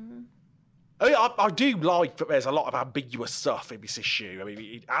 I mean, I do like that there's a lot of ambiguous stuff in this issue. I mean,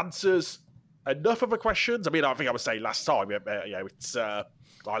 it answers enough of the questions. I mean, I think I was saying last time, it's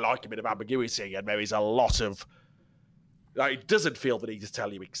I like a bit of ambiguity, and there is a lot of. It doesn't feel the need to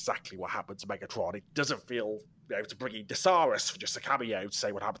tell you exactly what happened to Megatron. It doesn't feel to bring in Desaris for just a cameo to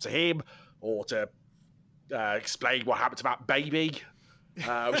say what happened to him, or to explain what happened to that baby. Which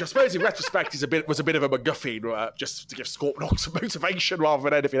I suppose in retrospect was a bit of a MacGuffin, just to give Scorponok some motivation rather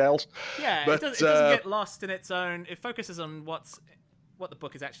than anything else. Yeah, but, it doesn't get lost in its own. It focuses on what the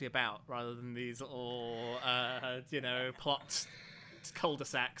book is actually about, rather than these little plot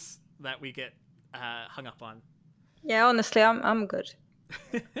cul-de-sacs that we get hung up on. Yeah, honestly, I'm good.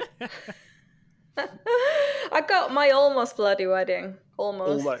 I got my almost bloody wedding.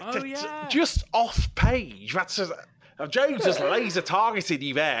 Almost. Oh, yeah. Just off page. That's just, Jones just laser targeted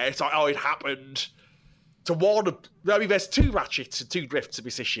you there. It's like, it happened to one of. I mean, there's two Ratchets and two Drifts in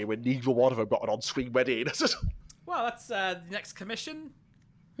this issue, and neither one of them got an on-screen wedding. Well, that's the next commission.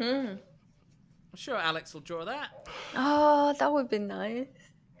 I'm sure Alex will draw that. Oh, that would be nice.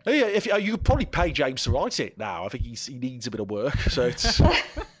 Yeah, if you could probably pay James to write it now. I think he needs a bit of work, so it's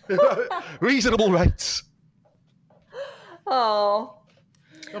reasonable rates. Oh.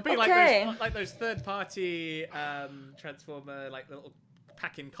 It'll be Okay. like those third-party Transformer little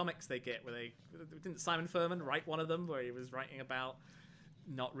pack-in comics they get, where didn't Simon Furman write one of them where he was writing about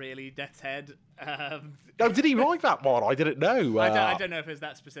not really Death's Head? No, did he write that one? I didn't know. I don't know if it was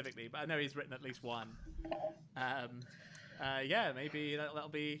that specifically, but I know he's written at least one. Yeah, maybe that'll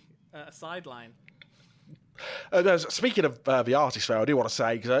be a sideline. Speaking of the artist, though, I do want to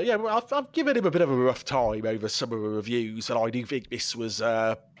say, because I've given him a bit of a rough time over some of the reviews, and I do think this was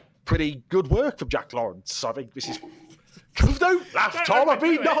pretty good work from Jack Lawrence. I think this is. Don't laugh, Tom. I've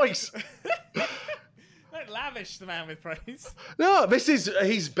been nice. Don't lavish the man with praise. No, this is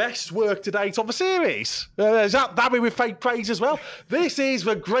his best work to date on the series. Is that dabbing with fake praise as well? This is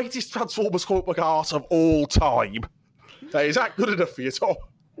the greatest Transformers comic book art of all time. Is that good enough for you, Tom?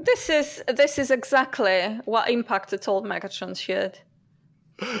 This is exactly what Impact told Megatron should.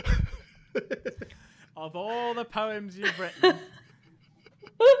 Of all the poems you've written,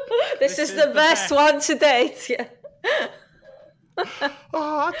 This is the best one to date. Yeah.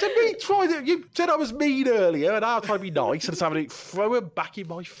 You said I was mean earlier, and I'll try to be nice and having it throw it back in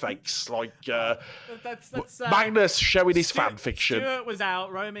my face like that's Magnus showing his fan fiction. Stuart was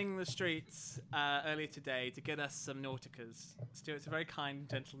out roaming the streets earlier today to get us some Nauticas. Stuart's a very kind,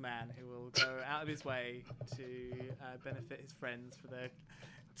 gentle man who will go out of his way to benefit his friends for their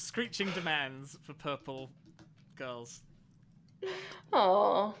screeching demands for purple girls.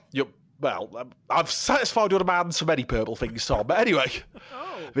 Oh. Yep. Well, I've satisfied your demands for many purple things, Tom. But anyway,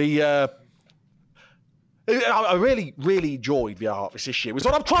 I really, really enjoyed the art of this issue. Is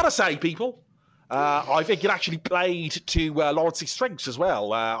what I'm trying to say, people. I think it actually played to Lawrence's strengths as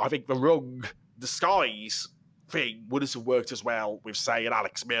well. I think the rung disguise thing would have worked as well with, say, an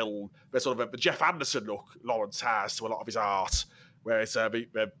Alex Mill. There's sort of the Jeff Anderson look Lawrence has to a lot of his art, whereas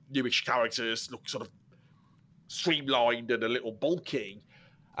the newish characters look sort of streamlined and a little bulky.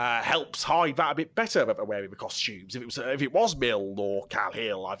 Helps hide that a bit better than wearing the costumes. If it was Mill or Cal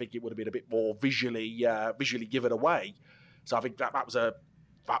Hill, I think it would have been a bit more visually given away. So I think that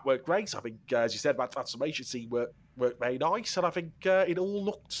worked great. I think, as you said, that transformation scene worked very nice, and I think it all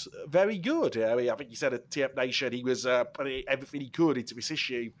looked very good. I think you said at TF Nation he was putting everything he could into this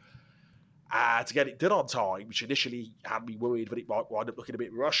issue to get it done on time, which initially had me worried that it might wind up looking a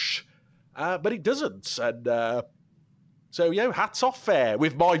bit rushed, but it doesn't. And so, hats off there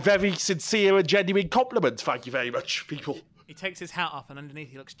with my very sincere and genuine compliment. Thank you very much, people. He takes his hat off, and underneath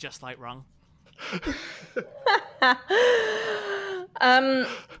he looks just like Rung. I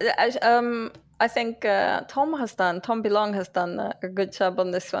think Tom Belong has done a good job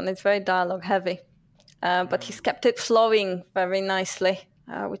on this one. It's very dialogue heavy, but he's kept it flowing very nicely,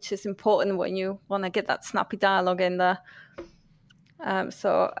 which is important when you want to get that snappy dialogue in there.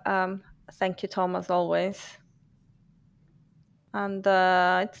 So thank you, Tom, as always. And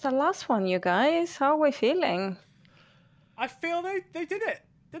it's the last one, you guys. How are we feeling? I feel they did it,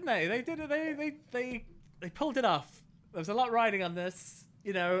 didn't they? They did it. They pulled it off. There was a lot riding on this,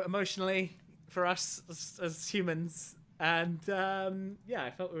 emotionally for us as humans, and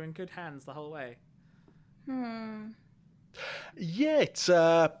I felt we were in good hands the whole way. Yeah, it's.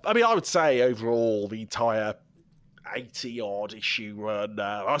 I mean, I would say overall the entire 80-odd issue run.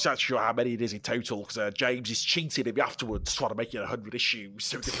 I'm not actually sure how many it is in total because James is cheating him afterwards, trying to make it 100 issues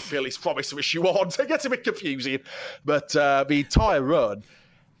so he can fulfill his promise to issue on. So it gets a bit confusing. But the entire run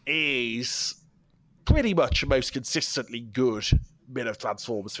is pretty much the most consistently good bit of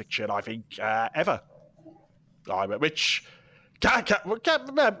Transformers fiction I think ever. Which.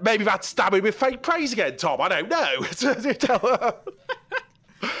 Maybe that's stabbing with fake praise again, Tom. I don't know.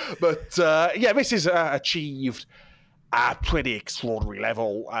 But yeah, this is achieved at a pretty extraordinary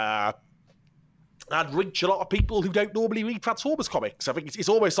level and reach a lot of people who don't normally read Transformers comics. I think it's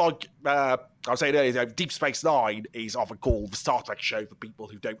almost like, I was saying earlier, Deep Space Nine is often called the Star Trek show for people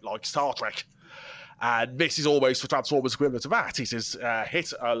who don't like Star Trek. And this is almost for Transformers equivalent to that. It has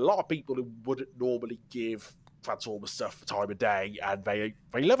hit a lot of people who wouldn't normally give Transformers stuff the time of day, and they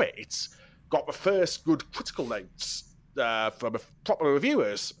love it. It's got the first good critical notes from proper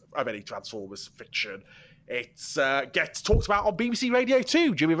reviewers of any Transformers fiction. It gets talked about on BBC Radio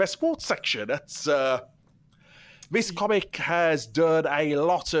 2 during their sports section. This comic has done a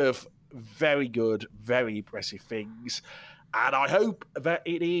lot of very good, very impressive things, and I hope that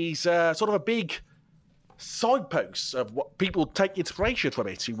it is sort of a big signposts of what people take inspiration from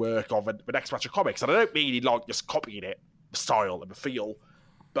it to work on the next batch of comics. And I don't mean like just copying it, the style and the feel,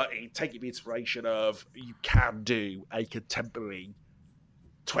 but in taking the inspiration of you can do a contemporary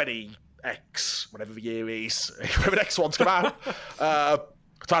 20X, whatever the year is, when the next one's come out,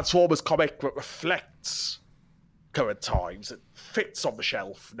 Transformers comic that reflects current times. It fits on the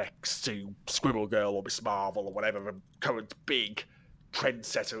shelf next to Squirrel Girl or Miss Marvel or whatever the current big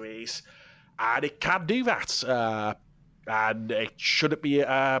trendsetter is. And it can do that. And it shouldn't be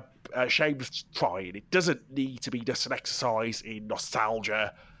ashamed of trying. It doesn't need to be just an exercise in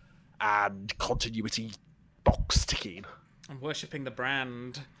nostalgia and continuity box ticking. I'm worshipping the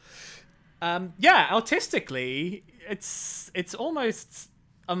brand. Yeah, artistically, it's almost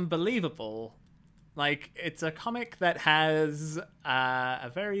unbelievable. Like, it's a comic that has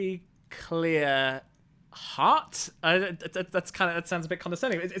a very clear heart. That sounds a bit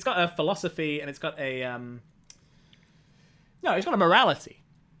condescending. It's got a philosophy and it's got a it's got a morality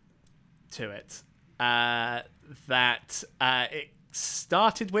to it that it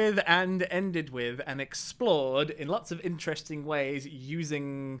started with and ended with and explored in lots of interesting ways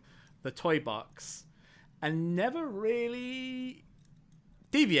using the toy box and never really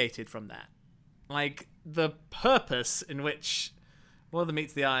deviated from that. Like, the purpose in which More Than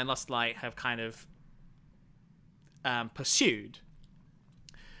Meets the Eye and Lost Light have kind of pursued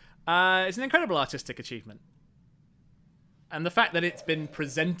is an incredible artistic achievement. And the fact that it's been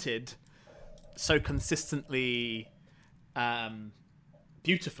presented so consistently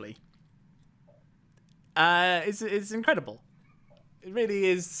beautifully is incredible. It really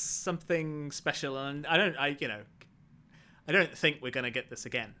is something special, and I don't think we're going to get this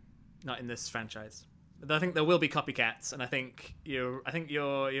again, not in this franchise. But I think there will be copycats, and I think your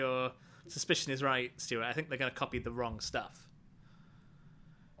suspicion is right, Stuart. I think they're going to copy the wrong stuff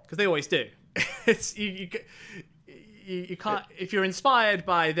because they always do. It's you can't, if you're inspired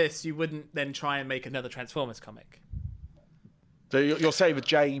by this, you wouldn't then try and make another Transformers comic. So you're saying that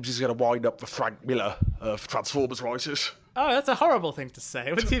James is going to wind up the Frank Miller of Transformers writers? Oh, that's a horrible thing to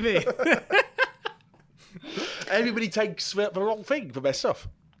say. What do you mean? Everybody takes the wrong thing for their stuff.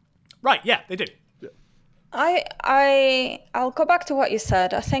 Right, yeah, they do. I'll go back to what you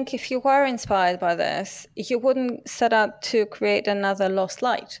said. I think if you were inspired by this, you wouldn't set out to create another Lost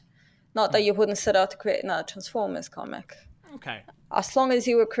Light. Not that you wouldn't set out to create another Transformers comic. Okay. As long as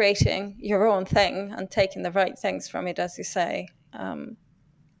you were creating your own thing and taking the right things from it, as you say,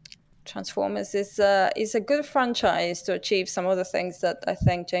 Transformers is a good franchise to achieve some of the things that I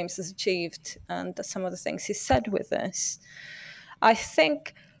think James has achieved and some of the things he said with this. I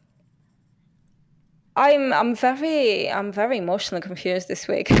think I'm very emotionally confused this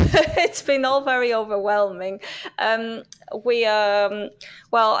week. It's been all very overwhelming. I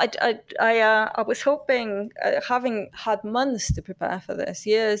was hoping, having had months to prepare for this,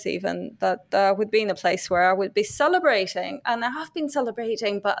 years even, that I would be in a place where I would be celebrating, and I have been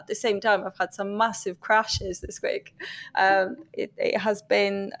celebrating, but at the same time, I've had some massive crashes this week. It has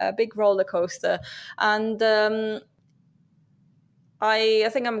been a big roller coaster, and I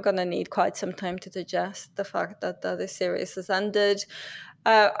think I'm going to need quite some time to digest the fact that this series has ended.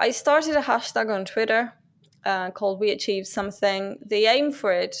 I started a hashtag on Twitter called We Achieved Something. The aim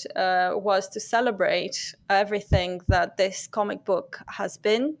for it was to celebrate everything that this comic book has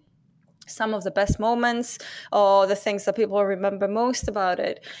been some of the best moments or the things that people remember most about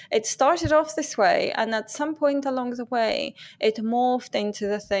it. It started off this way, and at some point along the way, it morphed into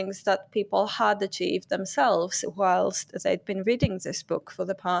the things that people had achieved themselves whilst they'd been reading this book for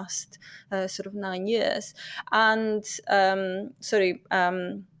the past sort of 9 years. And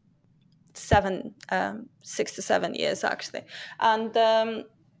 6 to 7 years, actually. And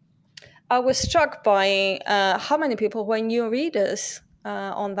I was struck by how many people were new readers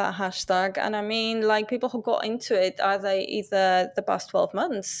on that hashtag. And I mean, like, people who got into it either the past 12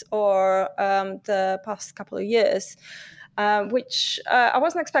 months or the past couple of years, which I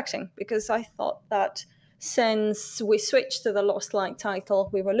wasn't expecting, because I thought that since we switched to the Lost Light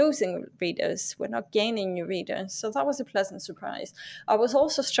title, we were losing readers. We're not gaining new readers. So that was a pleasant surprise. I was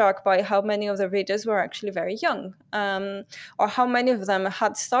also struck by how many of the readers were actually very young, or how many of them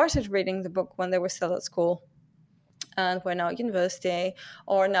had started reading the book when they were still at school and were now at university,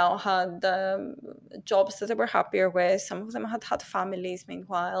 or now had jobs that they were happier with. Some of them had had families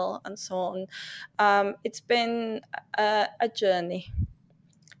meanwhile, and so on. It's been a journey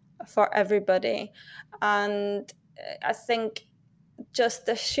for everybody. And I think just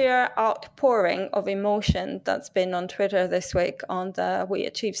the sheer outpouring of emotion that's been on Twitter this week on the We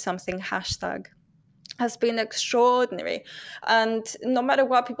Achieved Something hashtag has been extraordinary. And no matter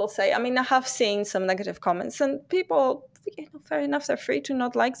what people say, I mean, I have seen some negative comments, and people, fair enough, they're free to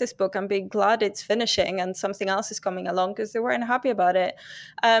not like this book and be glad it's finishing and something else is coming along because they weren't happy about it.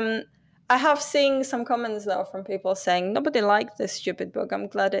 I have seen some comments, though, from people saying, nobody liked this stupid book. I'm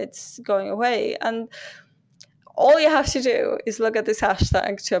glad it's going away. And all you have to do is look at this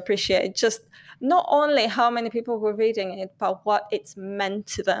hashtag to appreciate just not only how many people were reading it, but what it's meant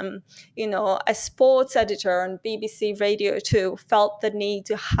to them. You know, a sports editor on BBC Radio 2 felt the need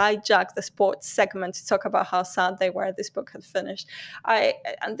to hijack the sports segment to talk about how sad they were this book had finished.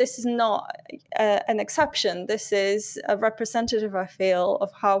 And this is not an exception. This is a representative, I feel,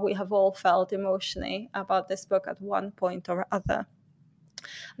 of how we have all felt emotionally about this book at one point or other.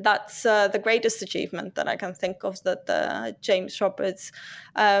 That's the greatest achievement that I can think of that James Roberts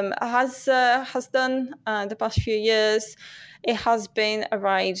has done the past few years. It has been a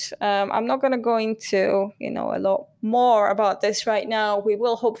ride. I'm not going to go into a lot more about this right now. We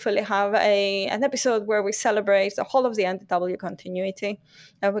will hopefully have an episode where we celebrate the whole of the NDW continuity.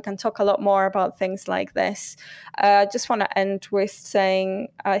 We can talk a lot more about things like this. I just want to end with saying,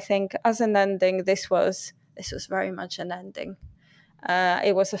 I think as an ending, this was very much an ending.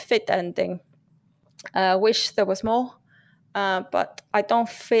 It was a fit ending. I wish there was more, but I don't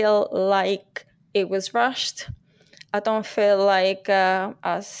feel like it was rushed. I don't feel like,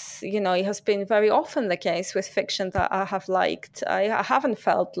 as it has been very often the case with fiction that I have liked. I haven't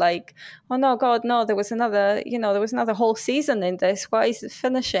felt like, oh no, God, no, there was another whole season in this. Why is it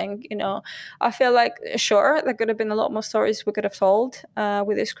finishing? I feel like, sure, there could have been a lot more stories we could have told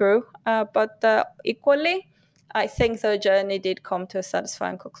with this crew, but equally, I think the journey did come to a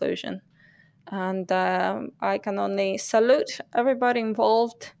satisfying conclusion. And I can only salute everybody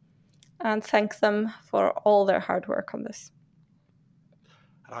involved and thank them for all their hard work on this.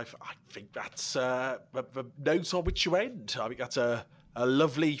 And I think that's the note on which you end. I think that's a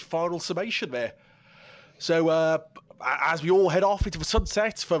lovely final summation there. So as we all head off into the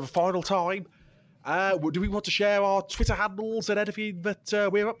sunset for the final time, do we want to share our Twitter handles and anything that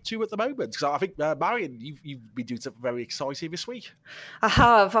we're up to at the moment? Because I think, Marion, you've been doing something very exciting this week. I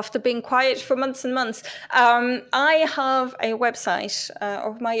have, after being quiet for months and months. I have a website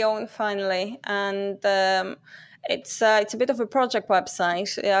of my own, finally, and it's a bit of a project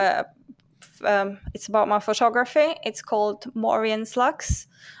website. It's about my photography. It's called Maureen's Lux,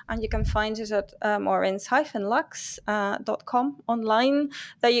 and you can find it at maureen's-lux.com online.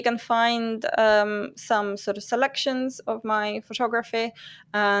 There you can find some sort of selections of my photography,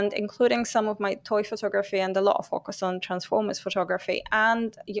 and including some of my toy photography and a lot of focus on Transformers photography.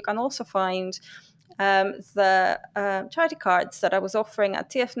 And you can also find the charity cards that I was offering at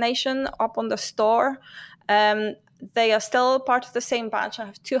TF Nation up on the store. They are still part of the same batch. I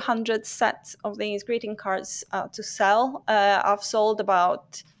have 200 sets of these greeting cards to sell. I've sold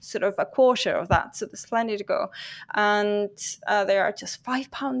about sort of a quarter of that, so there's plenty to go. And they are just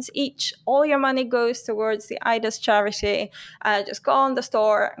 £5 each. All your money goes towards the IDAS charity. Just go on the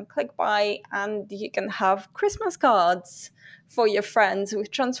store and click buy, and you can have Christmas cards for your friends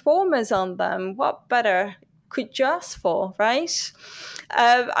with Transformers on them. What better could you ask for, right?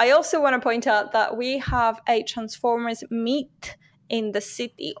 I also want to point out that we have a Transformers meet in the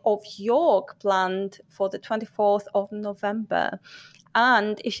city of York planned for the 24th of November.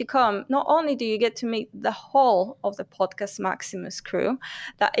 And if you come, not only do you get to meet the whole of the Podcast Maximus crew,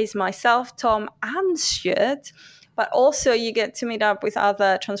 that is myself, Tom, and Stuart, but also you get to meet up with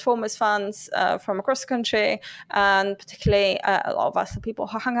other Transformers fans from across the country, and particularly a lot of us are people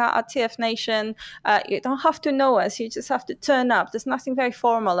who hang out at TF Nation. You don't have to know us, you just have to turn up. There's nothing very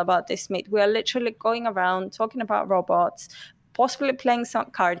formal about this meet. We are literally going around talking about robots, possibly playing some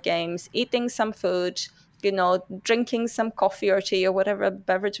card games, eating some food, drinking some coffee or tea or whatever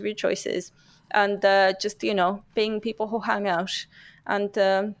beverage of your choice is, and just, being people who hang out.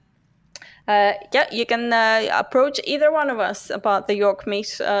 And you can approach either one of us about the York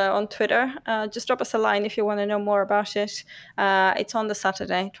meet on Twitter. Just drop us a line if you want to know more about it. It's on the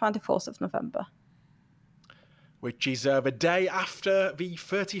Saturday, 24th of November. Which is the day after the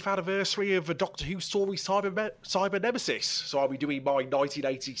 30th anniversary of the Doctor Who story Cyber Nemesis. So I'll be doing my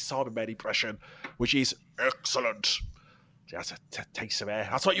 1980s Cybermen impression, which is excellent. That's a taste of air.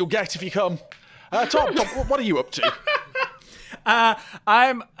 That's what you'll get if you come. Tom, what are you up to?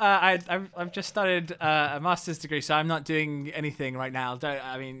 I've just started a master's degree, so I'm not doing anything right now.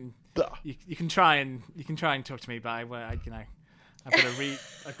 You can try and talk to me, but I've got to read.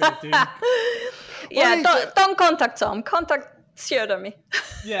 I've got to do. Don't contact Tom. Contact Stuart or me.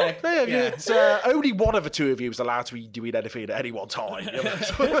 Yeah. It's, only one of the two of you is allowed to be doing anything at any one time.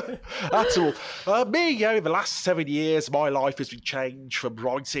 That's all. Me, in the last 7 years, my life has been changed from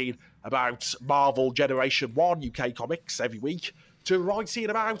writing about Marvel Generation 1 UK comics every week to writing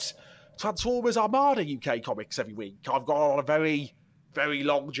about Transformers Armada UK comics every week. I've gone on a very, very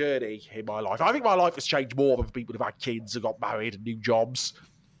long journey in my life. I think my life has changed more than people who've had kids and got married and new jobs.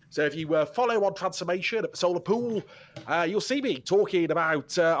 So if you follow on Transformation at the Solar Pool, you'll see me talking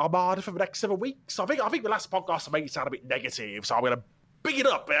about Armada for the next 7 weeks. I think the last podcast I made it sound a bit negative, so I'm going to big it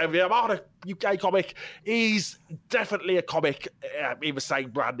up. The Armada UK comic is definitely a comic in the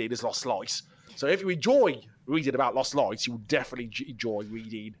same branding as Lost Light. So if you enjoy reading about Lost Light, you will definitely enjoy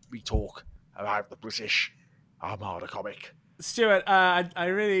reading me talk about the British Armada comic. Stuart, I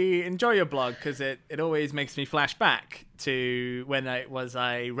really enjoy your blog because it always makes me flash back to when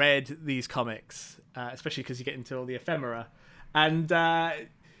I read these comics, especially because you get into all the ephemera. And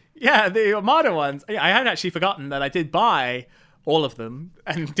the Armada ones, I had actually forgotten that I did buy all of them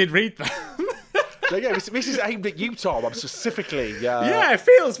and did read them. So this is aimed at you, Tom. I'm specifically. It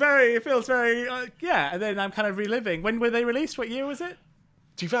feels very. And then I'm kind of reliving. When were they released? What year was it?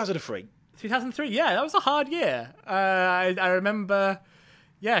 2003. 2003. Yeah, that was a hard year. I remember.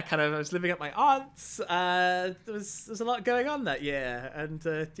 Yeah, kind of. I was living at my aunt's. There was a lot going on that year, and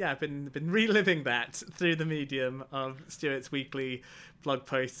I've been reliving that through the medium of Stuart's weekly blog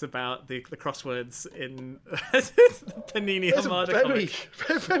posts about the crosswords in the Panini Armada comic.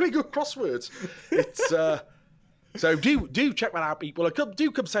 Very good crosswords. It's so do check that out, people.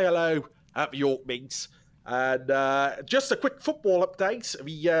 Come say hello at the York meets. And just a quick football update.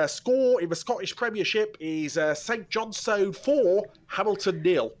 The score in the Scottish Premiership is St Johnstone 4, Hamilton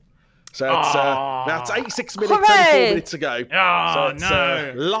 0. So it's, that's 86 minutes, 34 minutes ago. So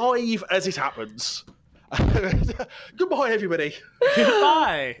it's live as it happens. Goodbye, everybody.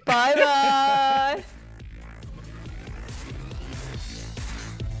 Goodbye. Bye-bye.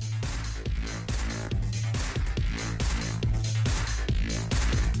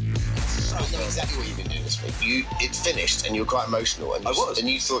 I know exactly what you've been doing this week. It finished and you were quite emotional. And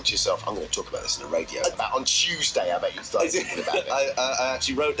you thought to yourself, I'm going to talk about this in the radio. On Tuesday, I bet you started thinking about it. I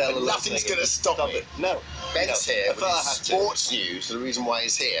actually wrote down a list. Nothing's going to stop it. No. Ben's here with his sports news. The reason why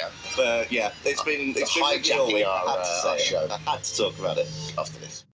he's here. But yeah, it's been hijacking our show. I had to talk about it after this.